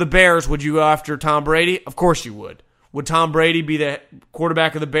 If you're the Bears, would you go after Tom Brady? Of course you would. Would Tom Brady be the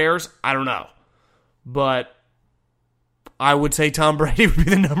quarterback of the Bears? I don't know. But I would say Tom Brady would be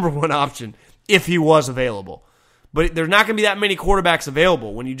the number one option if he was available. But there's not going to be that many quarterbacks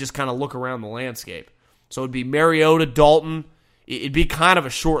available when you just kind of look around the landscape. So it'd be Mariota, Dalton. It'd be kind of a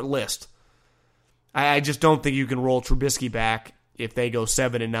short list. I just don't think you can roll Trubisky back if they go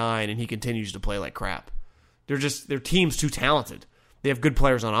 7-9 and he continues to play like crap. Their team's too talented. They have good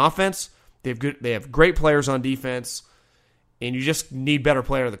players on offense. They have great players on defense, and you just need better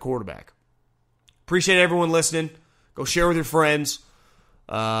player at the quarterback. Appreciate everyone listening. Go share with your friends.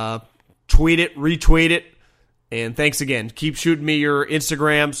 Tweet it, retweet it, and thanks again. Keep shooting me your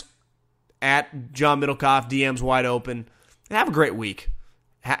Instagrams at John Middlecoff, DMs wide open. And have a great week.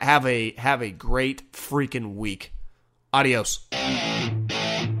 Have a great freaking week. Adios.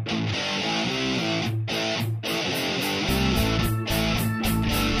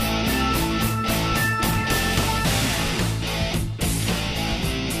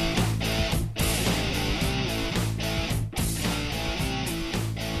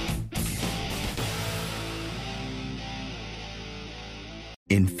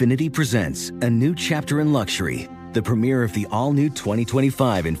 Infinity presents a new chapter in luxury, the premiere of the all-new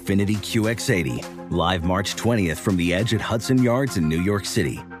 2025 Infinity QX80, live March 20th from the Edge at Hudson Yards in New York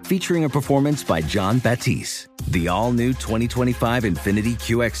City, featuring a performance by John Batiste. The all-new 2025 Infinity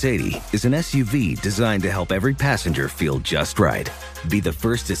QX80 is an SUV designed to help every passenger feel just right. Be the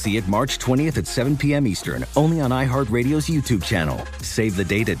first to see it March 20th at 7 p.m. Eastern, only on iHeartRadio's YouTube channel. Save the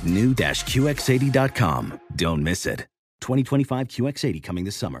date at new-QX80.com. Don't miss it. 2025 QX80 coming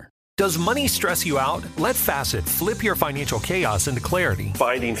this summer. Does money stress you out? Let Facet flip your financial chaos into clarity.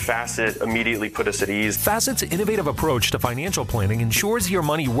 Finding Facet immediately put us at ease. Facet's innovative approach to financial planning ensures your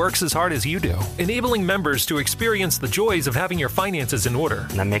money works as hard as you do, enabling members to experience the joys of having your finances in order.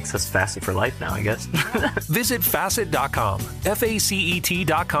 And that makes us Facet for life now, I guess. Visit Facet.com,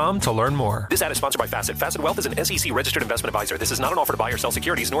 FACET.com to learn more. This ad is sponsored by Facet. Facet Wealth is an SEC registered investment advisor. This is not an offer to buy or sell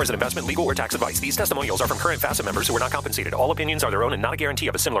securities, nor is it investment, legal, or tax advice. These testimonials are from current Facet members who are not compensated. All opinions are their own and not a guarantee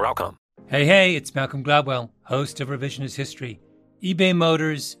of a similar outcome. Hey, it's Malcolm Gladwell, host of Revisionist History. eBay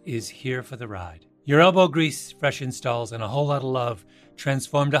Motors is here for the ride. Your elbow grease, fresh installs, and a whole lot of love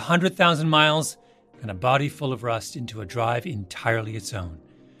transformed 100,000 miles and a body full of rust into a drive entirely its own.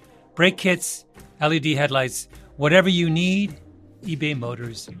 Brake kits, LED headlights, whatever you need, eBay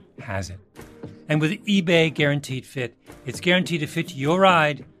Motors has it. And with eBay Guaranteed Fit, it's guaranteed to fit your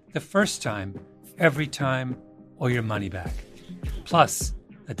ride the first time, every time, or your money back. Plus,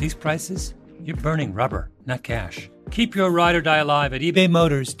 at these prices, you're burning rubber, not cash. Keep your ride or die alive at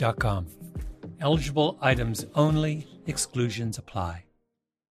ebaymotors.com. Eligible items only. Exclusions apply.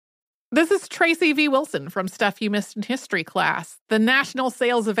 This is Tracy V. Wilson from Stuff You Missed in History class. The national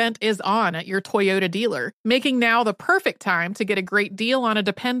sales event is on at your Toyota dealer, making now the perfect time to get a great deal on a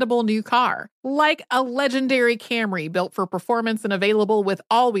dependable new car. Like a legendary Camry built for performance and available with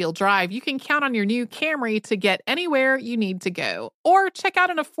all-wheel drive, you can count on your new Camry to get anywhere you need to go. Or check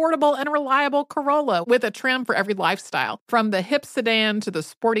out an affordable and reliable Corolla with a trim for every lifestyle. From the hip sedan to the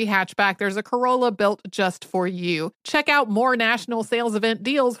sporty hatchback, there's a Corolla built just for you. Check out more national sales event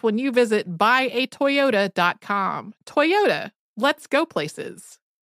deals when you visit buyatoyota.com. Toyota, let's go places.